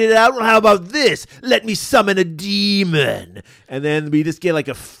figured it out? Well, how about this? Let me summon a demon. And then we just get like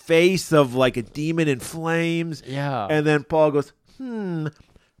a face of like a demon in flames. Yeah. And then Paul goes, beep,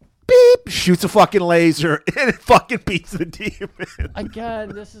 shoots a fucking laser, and it fucking beats the demon. Again,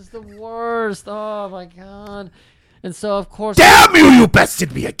 this is the worst. Oh, my God. And so, of course... Damn you, you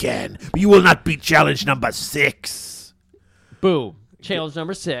bested me again. But you will not beat challenge number 6. Boom. Challenge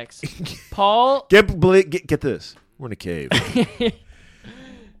number 6. Paul... Get this. We're in a cave.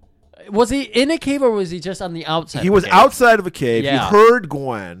 Was he in a cave, or was he just on the outside? He was outside of a cave. Yeah. He heard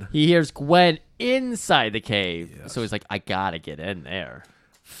Gwen. He hears Gwen inside the cave. Yes. So he's like, I gotta get in there.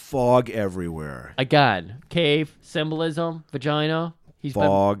 Fog everywhere. Again, cave, symbolism, vagina.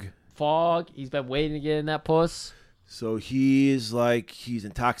 Fog. He's been waiting to get in that puss. So he's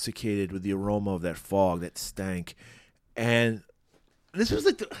intoxicated with the aroma of that fog, that stank. And this was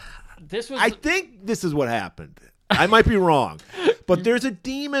like, I think this is what happened. I might be wrong, but there's a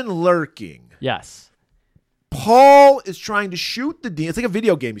demon lurking. Yes. Paul is trying to shoot the demon. It's like a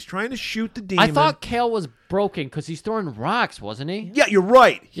video game. He's trying to shoot the demon. I thought Kale was broken because he's throwing rocks, wasn't he? Yeah, you're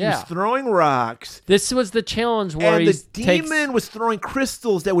right. He Yeah. was throwing rocks. This was the challenge where and the demon was throwing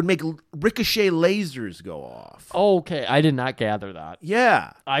crystals that would make ricochet lasers go off. Okay, I did not gather that.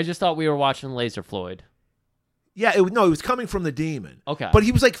 Yeah. I just thought we were watching Laser Floyd. Yeah, it was coming from the demon. Okay. But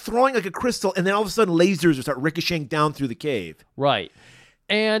he was like throwing like a crystal, and then all of a sudden lasers would start ricocheting down through the cave. Right.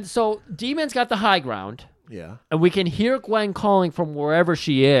 And so Demon's got the high ground. Yeah. And we can hear Gwen calling from wherever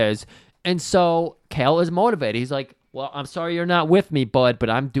she is. And so Cal is motivated. He's like, well, I'm sorry you're not with me, bud, but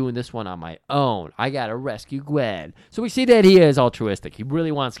I'm doing this one on my own. I got to rescue Gwen. So we see that he is altruistic. He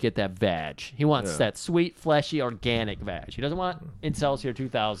really wants to get that veg. He wants that sweet, fleshy, organic veg. He doesn't want incels here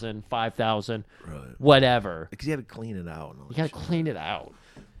 2,000, 5,000, whatever. Because you had to clean it out. You got to clean it out.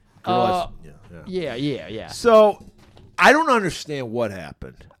 Yeah. So I don't understand what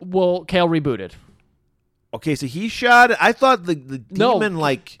happened. Well, Cal rebooted. Okay, so he shot it. I thought the demon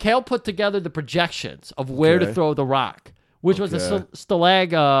Cal put together the projections of where to throw the rock, which was a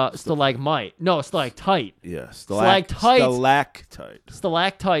stalagmite. No, stalactite. Yeah, Stalactites.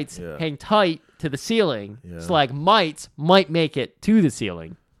 Stalactites Hang tight to the ceiling. Yeah. Stalagmites might make it to the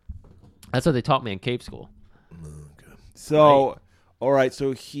ceiling. That's what they taught me in cave school. So, all right,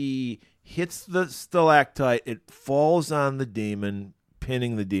 so he hits the stalactite. It falls on the demon,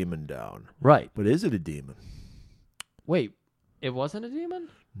 pinning the demon down. Right. But is it a demon? Wait, it wasn't a demon?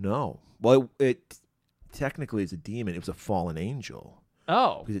 No. Well, it technically is a demon. It was a fallen angel.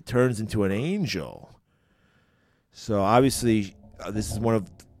 Oh. Because it turns into an angel. So, obviously, this is one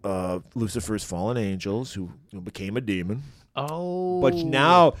of Lucifer's fallen angels who became a demon. Oh. But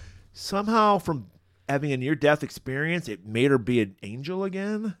now, somehow, from having a near-death experience, it made her be an angel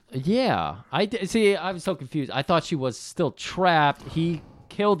again? Yeah. See, I was so confused. I thought she was still trapped. He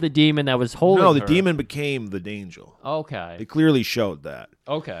killed the demon that was holding her. No, the demon became the angel. Okay. It clearly showed that.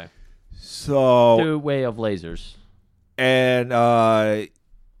 Okay. So, Through way of lasers. and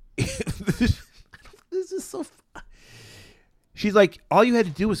this is so. She's like, all you had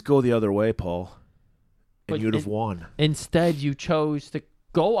to do was go the other way, Paul, and But you'd have won. Instead, you chose to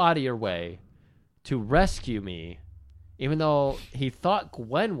go out of your way to rescue me, even though he thought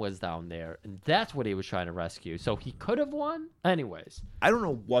Gwen was down there, and that's what he was trying to rescue. So he could have won? Anyways. I don't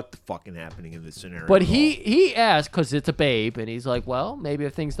know what the fucking happening in this scenario. But he asked, because it's a babe, and he's like, well, maybe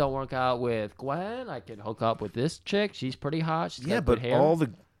if things don't work out with Gwen, I can hook up with this chick. She's pretty hot. She's got but good hair. all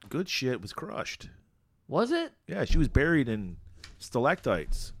the good shit was crushed. Was it? Yeah, she was buried in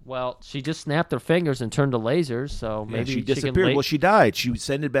stalactites. Well, she just snapped her fingers and turned to lasers, so Yeah, maybe she can disappeared. Well, she died. She was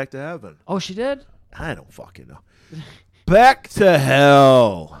sent back to heaven. Oh, she did? I don't fucking know. Back to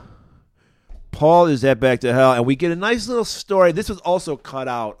hell. Paul is at back to hell, and we get a nice little story. This was also cut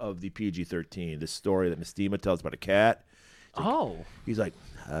out of the PG-13. This story that Mistima tells about a cat. He's like,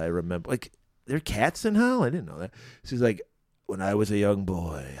 I remember, like, there are cats in hell? I didn't know that. So he's like, when I was a young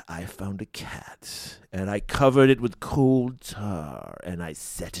boy, I found a cat, and I covered it with cold tar, and I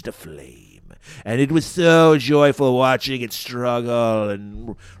set it aflame. And it was so joyful watching it struggle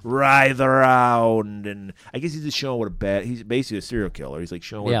and writhe around. And I guess he's just showing he's basically a serial killer. He's like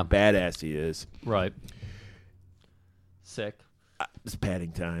showing what a badass he is. Right. Sick. It's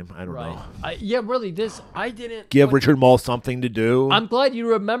padding time. I don't know. Yeah, really, I didn't... Give Richard Mole something to do. I'm glad you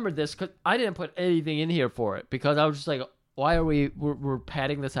remembered this, because I didn't put anything in here for it, because I was just like, why are we're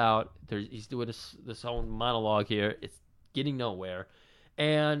padding this out? He's doing this own monologue here. It's getting nowhere.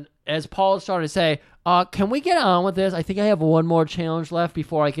 And as Paul is starting to say, can we get on with this? I think I have one more challenge left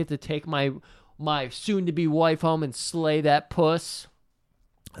before I get to take my soon-to-be wife home and slay that puss.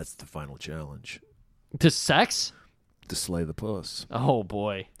 That's the final challenge. To sex? To slay the puss. Oh,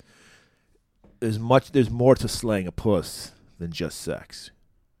 boy. There's more to slaying a puss than just sex.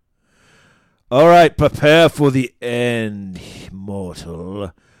 All right, prepare for the end,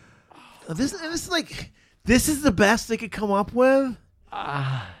 mortal. This is the best they could come up with.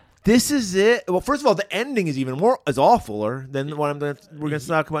 This is it. Well, first of all, the ending is even more awfuler than what we're going to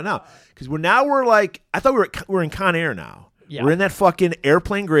talk about now. Because we're like, I thought we're in Con Air now. Yeah. We're in that fucking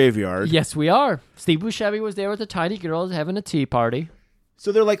airplane graveyard. Yes, we are. Steve Buscemi was there with the tiny girls having a tea party.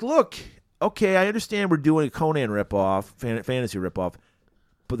 So they're like, look, okay, I understand we're doing a Conan ripoff, fantasy ripoff,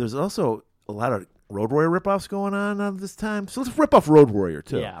 but there's also a lot of Road Warrior ripoffs going on this time. So let's rip off Road Warrior,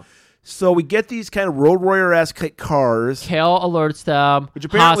 too. Yeah. So we get these kind of Road Warrior-esque cars. Kel alerts them. Which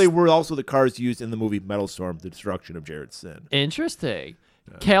apparently were also the cars used in the movie Metal Storm, The Destruction of Jared Sin. Interesting.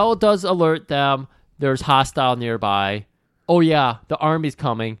 Kel does alert them. There's hostile nearby. Oh, yeah, the army's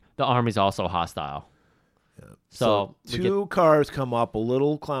coming. The army's also hostile. Yeah. So two cars come up, a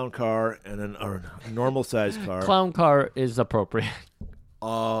little clown car and a normal-sized car. Clown car is appropriate.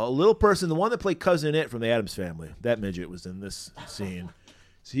 A little person, the one that played Cousin It from the Addams Family, that midget was in this scene.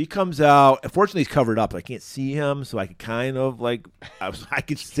 So he comes out. Unfortunately, he's covered up. I can't see him, so I could kind of I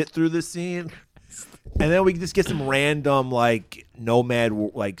could sit through this scene. And then we just get some random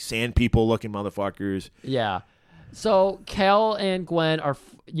nomad sand people looking motherfuckers. Yeah. So Kel and Gwen are,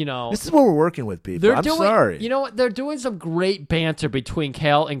 this is what we're working with, people. I'm sorry. You know what? They're doing some great banter between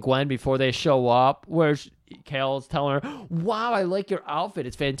Kel and Gwen before they show up, where Kel's telling her, "Wow, I like your outfit.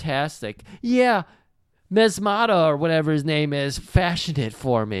 It's fantastic." Yeah. Mesmata, or whatever his name is, fashioned it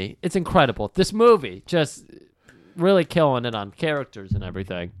for me. It's incredible. This movie, just really killing it on characters and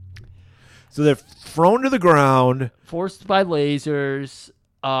everything. So they're thrown to the ground. Forced by lasers.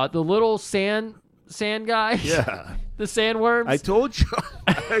 The little sand guy. Yeah. The sandworms. I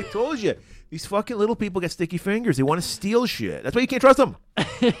told you. These fucking little people got sticky fingers. They want to steal shit. That's why you can't trust them.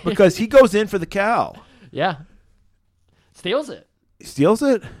 Because he goes in for the cow. Yeah. Steals it. He steals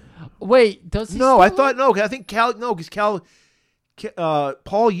it? Wait, does he? No, I thought no. I think Cal. No, because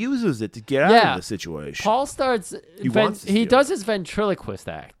Paul uses it to get out of the situation. Paul starts. He does his ventriloquist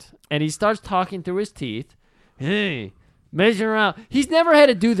act. and he starts talking through his teeth. Hey, measure out. He's never had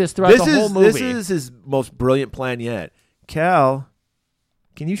to do this throughout the whole movie. This is his most brilliant plan yet. Cal,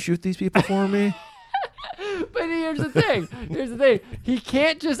 can you shoot these people for me? But here's the thing. He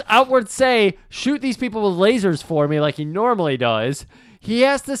can't just outward say, shoot these people with lasers for me like he normally does. He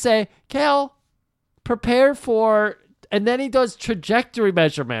has to say, Cal, prepare for... And then he does trajectory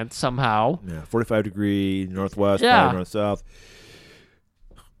measurements somehow. Yeah, 45-degree northwest, Yeah. north-south.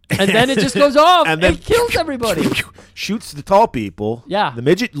 And then it just goes off And then kills everybody. Shoots the tall people. Yeah. The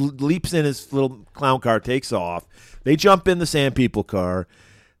midget leaps in his little clown car, takes off. They jump in the sand people car.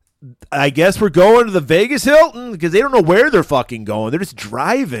 I guess we're going to the Vegas Hilton because they don't know where they're fucking going. They're just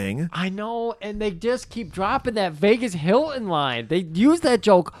driving. I know, and they just keep dropping that Vegas Hilton line. They used that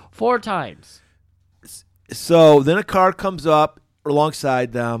joke 4 times. So then a car comes up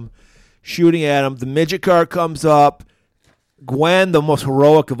alongside them, shooting at them. The midget car comes up. Gwen, the most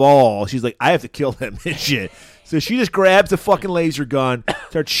heroic of all, she's like, I have to kill that midget. So she just grabs a fucking laser gun,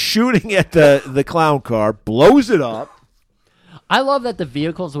 starts shooting at the clown car, blows it up. I love that the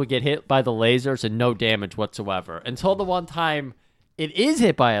vehicles would get hit by the lasers and no damage whatsoever until the one time it is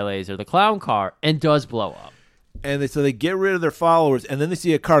hit by a laser, the clown car, and does blow up. And so they get rid of their followers, and then they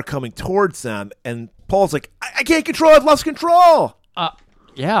see a car coming towards them, and Paul's like, I can't control, I've lost control.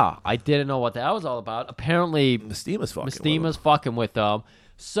 Yeah, I didn't know what that was all about. Apparently, Mystima's fucking with them.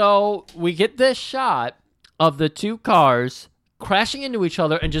 So we get this shot of the 2 cars crashing into each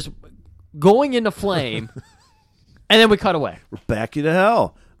other and just going into flame, and then we cut away. We're back into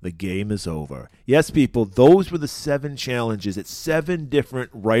hell. The game is over. Yes, people, those were the 7 challenges that 7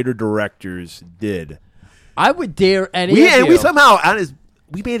 different writer-directors did. I would dare any of you. We somehow,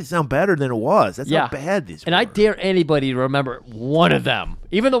 we made it sound better than it was. That's how bad these were. And I dare anybody to remember one of them.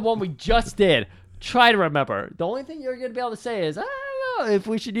 Even the one we just did. Try to remember. The only thing you're going to be able to say is, I don't know if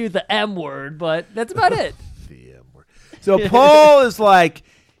we should use the M word, but that's about it. The M word. So Paul is like,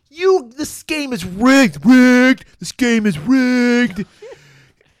 this game is rigged. This game is rigged.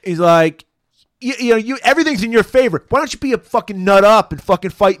 He's like, everything's in your favor. Why don't you be a fucking nut up and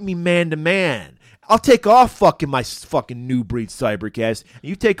fucking fight me man to man? I'll take off fucking my fucking new breed cybercast, and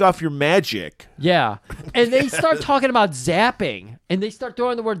you take off your magic. Yeah. And they start talking about zapping, and they start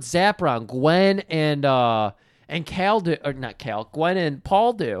throwing the word zap around. Gwen and Cal do, or not Cal, Gwen and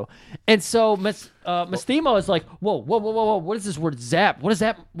Paul do. And so Mastimo is like, whoa, what is this word zap? What does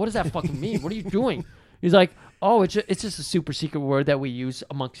that fucking mean? What are you doing? He's like, oh, it's just a super secret word that we use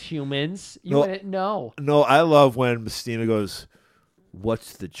amongst humans. You wouldn't know. No, I love when Mastimo goes,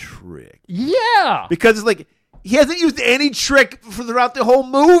 what's the trick? Yeah. Because it's like, he hasn't used any trick throughout the whole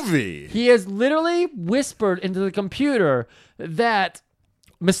movie. He has literally whispered into the computer that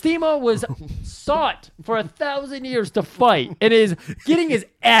Mastimo was sought for 1,000 years to fight and is getting his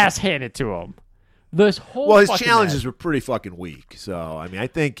ass handed to him. This whole his challenges were pretty fucking weak. So, I mean, I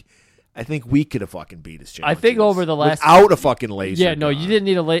think we could have fucking beat his challenges. I think over the last... Without a fucking laser Yeah, no, gun. you didn't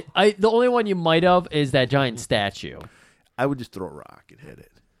need a laser. The only one you might have is that giant statue. I would just throw a rock and hit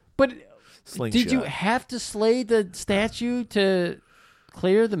it. But Slingshot. did you have to slay the statue to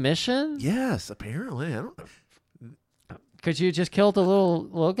clear the mission? Yes, apparently. I don't know. Could you just kill the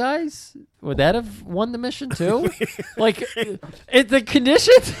little guys? Would that have won the mission too? Like, the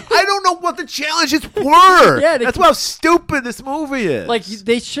conditions? I don't know what the challenges were. Yeah, that's how stupid this movie is. Like,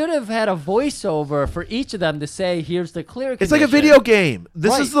 they should have had a voiceover for each of them to say, here's the clear condition. It's like a video game.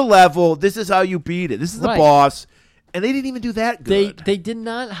 This Right. is the level. This is how you beat it. This is the Right. boss. And they didn't even do that good. They did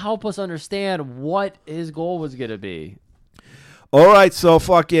not help us understand what his goal was going to be. All right, so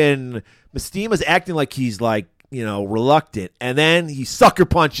fucking Mystima's acting like he's like, reluctant. And then he sucker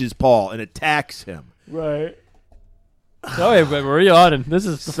punches Paul and attacks him. Right. Sorry, but we're yawning. This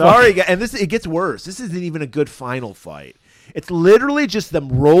is Sorry, guys. And it gets worse. This isn't even a good final fight. It's literally just them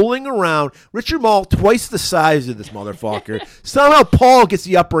rolling around. Richard Mall, twice the size of this motherfucker. Somehow Paul gets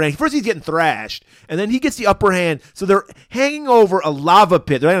the upper hand. First he's getting thrashed, and then he gets the upper hand. So they're hanging over a lava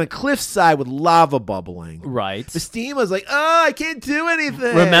pit. They're on a cliffside with lava bubbling. Right. Mystima's like, I can't do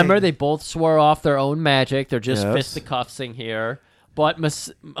anything. Remember, they both swore off their own magic. They're just Yes. fisticuffsing here. But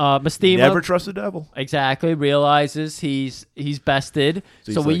Mystima Never trust the devil. exactly realizes he's bested,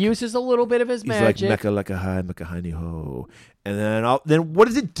 so he uses a little bit of his He's magic. like Mecca like a high, Mecca hiney ho. And then what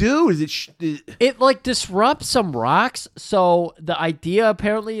does it do? Is it It like disrupts some rocks. So the idea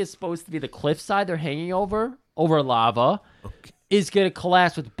apparently is supposed to be the cliffside they're hanging over lava is going to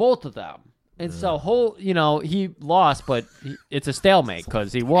collapse with both of them. And so he lost, but it's a stalemate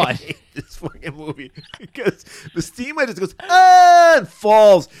because he won. I hate this fucking movie because Mystima just goes and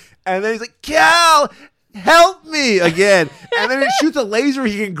falls, and then he's like, Cal, help me again. And then it shoots a laser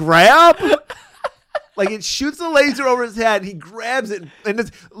he can grab. Like, it shoots a laser over his head. He grabs it and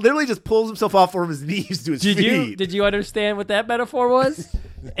just literally just pulls himself off from his knees to his feet. Did you understand what that metaphor was?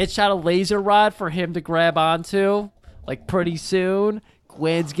 It shot a laser rod for him to grab onto. Like, pretty soon,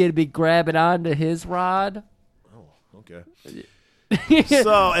 Gwen's going to be grabbing onto his rod. Oh, okay.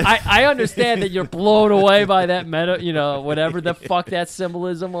 So I understand that you're blown away by that whatever the fuck that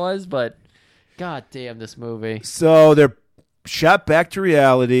symbolism was, but god damn this movie. So they're shot back to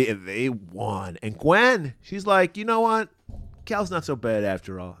reality and they won. And Gwen, she's like, you know what? Cal's not so bad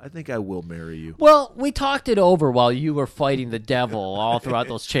after all. I think I will marry you. Well, we talked it over while you were fighting the devil all throughout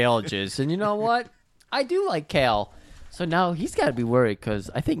those challenges. And you know what? I do like Cal. So now he's got to be worried because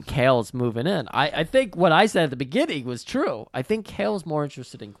I think Cal's moving in. I think what I said at the beginning was true. I think Cal's more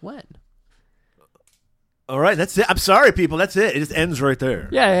interested in Gwen. All right, that's it. I'm sorry, people. That's it. It just ends right there.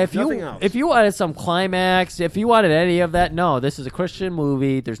 Yeah, if Nothing you wanted some climax, if you wanted any of that, no, this is a Christian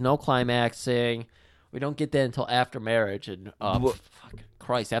movie. There's no climaxing. We don't get that until after marriage. And fucking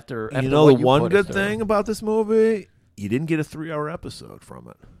Christ, after you know the what one put us good through. thing about this movie, you didn't get a 3-hour episode from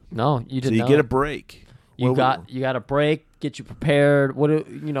it. No, you didn't. So you get a break. You got a break. Get you prepared.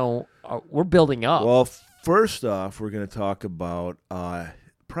 We're building up. Well, first off, we're going to talk about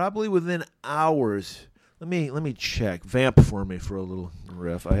probably within hours. Let me check. Vamp for me for a little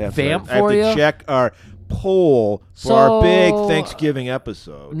riff. I have to check our poll for our big Thanksgiving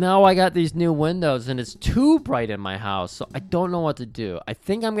episode. Now I got these new windows and it's too bright in my house, so I don't know what to do. I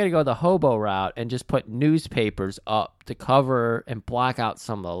think I'm going to go the hobo route and just put newspapers up to cover and block out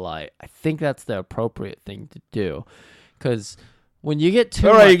some of the light. I think that's the appropriate thing to do because when you get too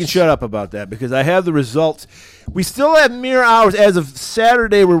All right, much... you can shut up about that because I have the results. We still have mere hours. As of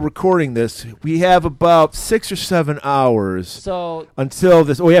Saturday, we're recording this. We have about 6 or 7 hours until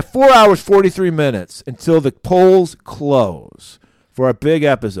this. We have 4 hours, 43 minutes until the polls close for our big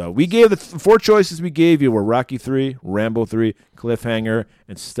episode. We gave the 4 choices we gave you were Rocky 3, Rambo 3, Cliffhanger,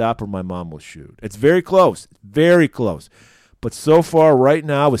 and Stop or My Mom Will Shoot. It's very close. Very close. But so far, right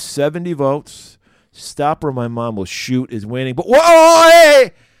now, with 70 votes, Stop or My Mom Will Shoot is winning. But whoa,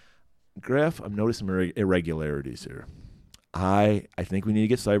 hey! Griff, I'm noticing irregularities here. I think we need to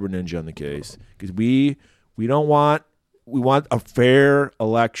get Cyber Ninja on the case because we want a fair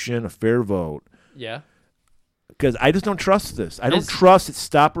election, a fair vote. Yeah. Because I just don't trust this. I don't trust it.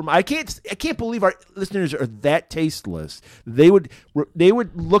 Stop or I can't believe our listeners are that tasteless. They would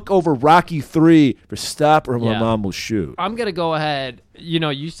look over Rocky 3 for Stop or My Mom Will Shoot. I'm gonna go ahead.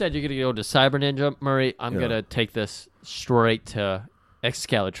 You said you're gonna go to Cyber Ninja, Murray. I'm gonna take this straight to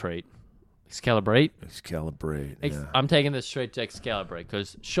Excalibrate. Excalibrate. Yeah. I'm taking this straight to Excalibrate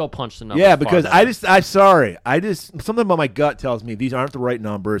because she'll punch the number. Yeah, because I'm sorry. Something about my gut tells me these aren't the right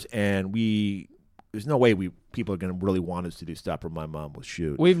numbers, and there's no way people are going to really want us to do Stop or My Mom Will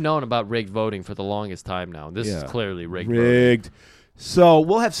Shoot. We've known about rigged voting for the longest time now. This is clearly rigged. Voting. So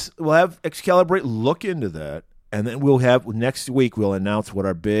we'll have Excalibrate look into that, and then next week we'll announce what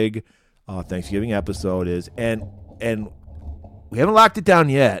our big Thanksgiving episode is, and we haven't locked it down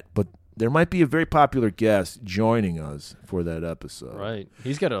yet, but there might be a very popular guest joining us for that episode. Right.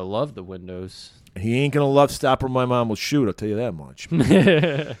 He's going to love the windows. He ain't going to love Stop or My Mom Will Shoot, I'll tell you that much.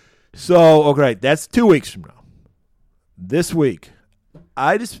 So, okay, that's 2 weeks from now. This week,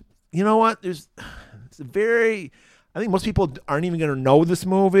 you know what? I think most people aren't even going to know this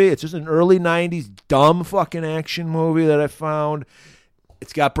movie. It's just an early 90s dumb fucking action movie that I found.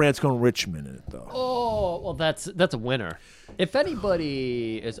 It's got Branscombe Richmond in it, though. Oh, well, that's a winner. If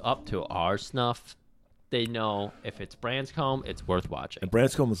anybody is up to our snuff, they know if it's Branscombe, it's worth watching. And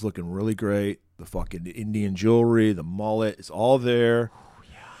Branscombe is looking really great. The fucking Indian jewelry, the mullet, it's all there. Oh,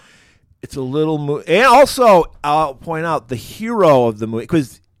 yeah. It's a little and also, I'll point out, the hero of the movie,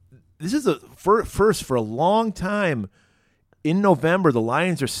 because this is a first for a long time. In November, the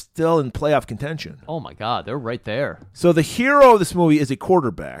Lions are still in playoff contention. Oh, my God. They're right there. So the hero of this movie is a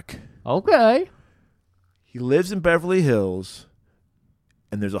quarterback. Okay. He lives in Beverly Hills,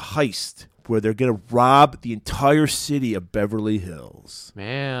 and there's a heist where they're going to rob the entire city of Beverly Hills.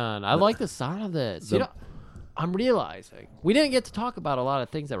 Man, I like the sound of this. I'm realizing we didn't get to talk about a lot of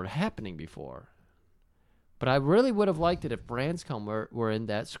things that were happening before. But I really would have liked it if Branscombe were in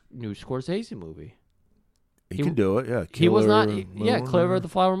that new Scorsese movie. He can do it, yeah. He was not, Killer of the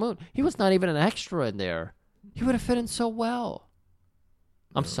Flower Moon. He was not even an extra in there. He would have fit in so well.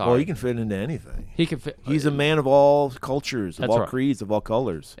 I'm sorry. Well, he can fit into anything. He can fit. He's a man of all cultures, of all creeds, of all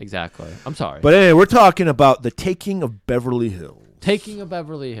colors. Exactly. I'm sorry. But anyway, we're talking about The Taking of Beverly Hills. Taking of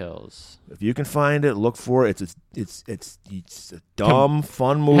Beverly Hills. If you can find it, look for it. It's a dumb,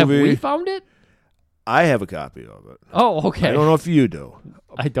 fun movie. Have we found it? I have a copy of it. Oh, okay. I don't know if you do,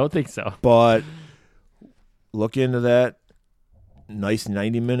 I don't think so. but look into that. Nice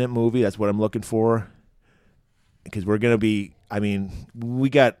 90-minute movie. That's what I'm looking for. Because we're going to be, I mean, we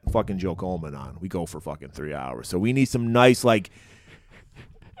got fucking Joe Coleman on. We go for fucking 3 hours. So we need some nice, like,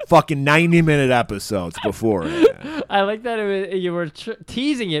 fucking 90-minute episodes before it. I like that you were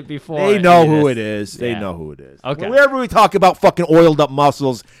teasing it before. They know who it is. They know who it is. Okay. Wherever we talk about fucking oiled up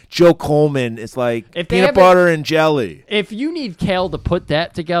muscles, Joe Coleman, it's like If they peanut butter and jelly. If you need Kale to put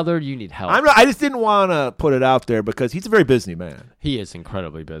that together, you need help. I just didn't want to put it out there because he's a very busy man. He is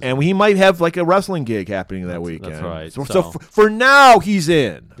incredibly busy. And he might have like a wrestling gig happening that weekend. That's right. So for now, he's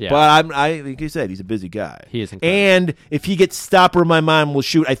in. Yeah. But like you said, he's a busy guy. He is incredible. And if he gets Stopper, my mom will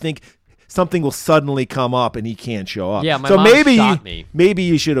shoot. I think something will suddenly come up and he can't show up. Yeah, my so mom shot me. Maybe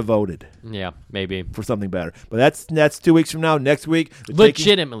you should have voted Yeah, maybe. for something better. But that's 2 weeks from now. Next week,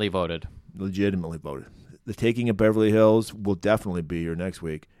 Legitimately voted. legitimately voted. The Taking of Beverly Hills will definitely be your next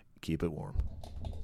week. Keep it warm.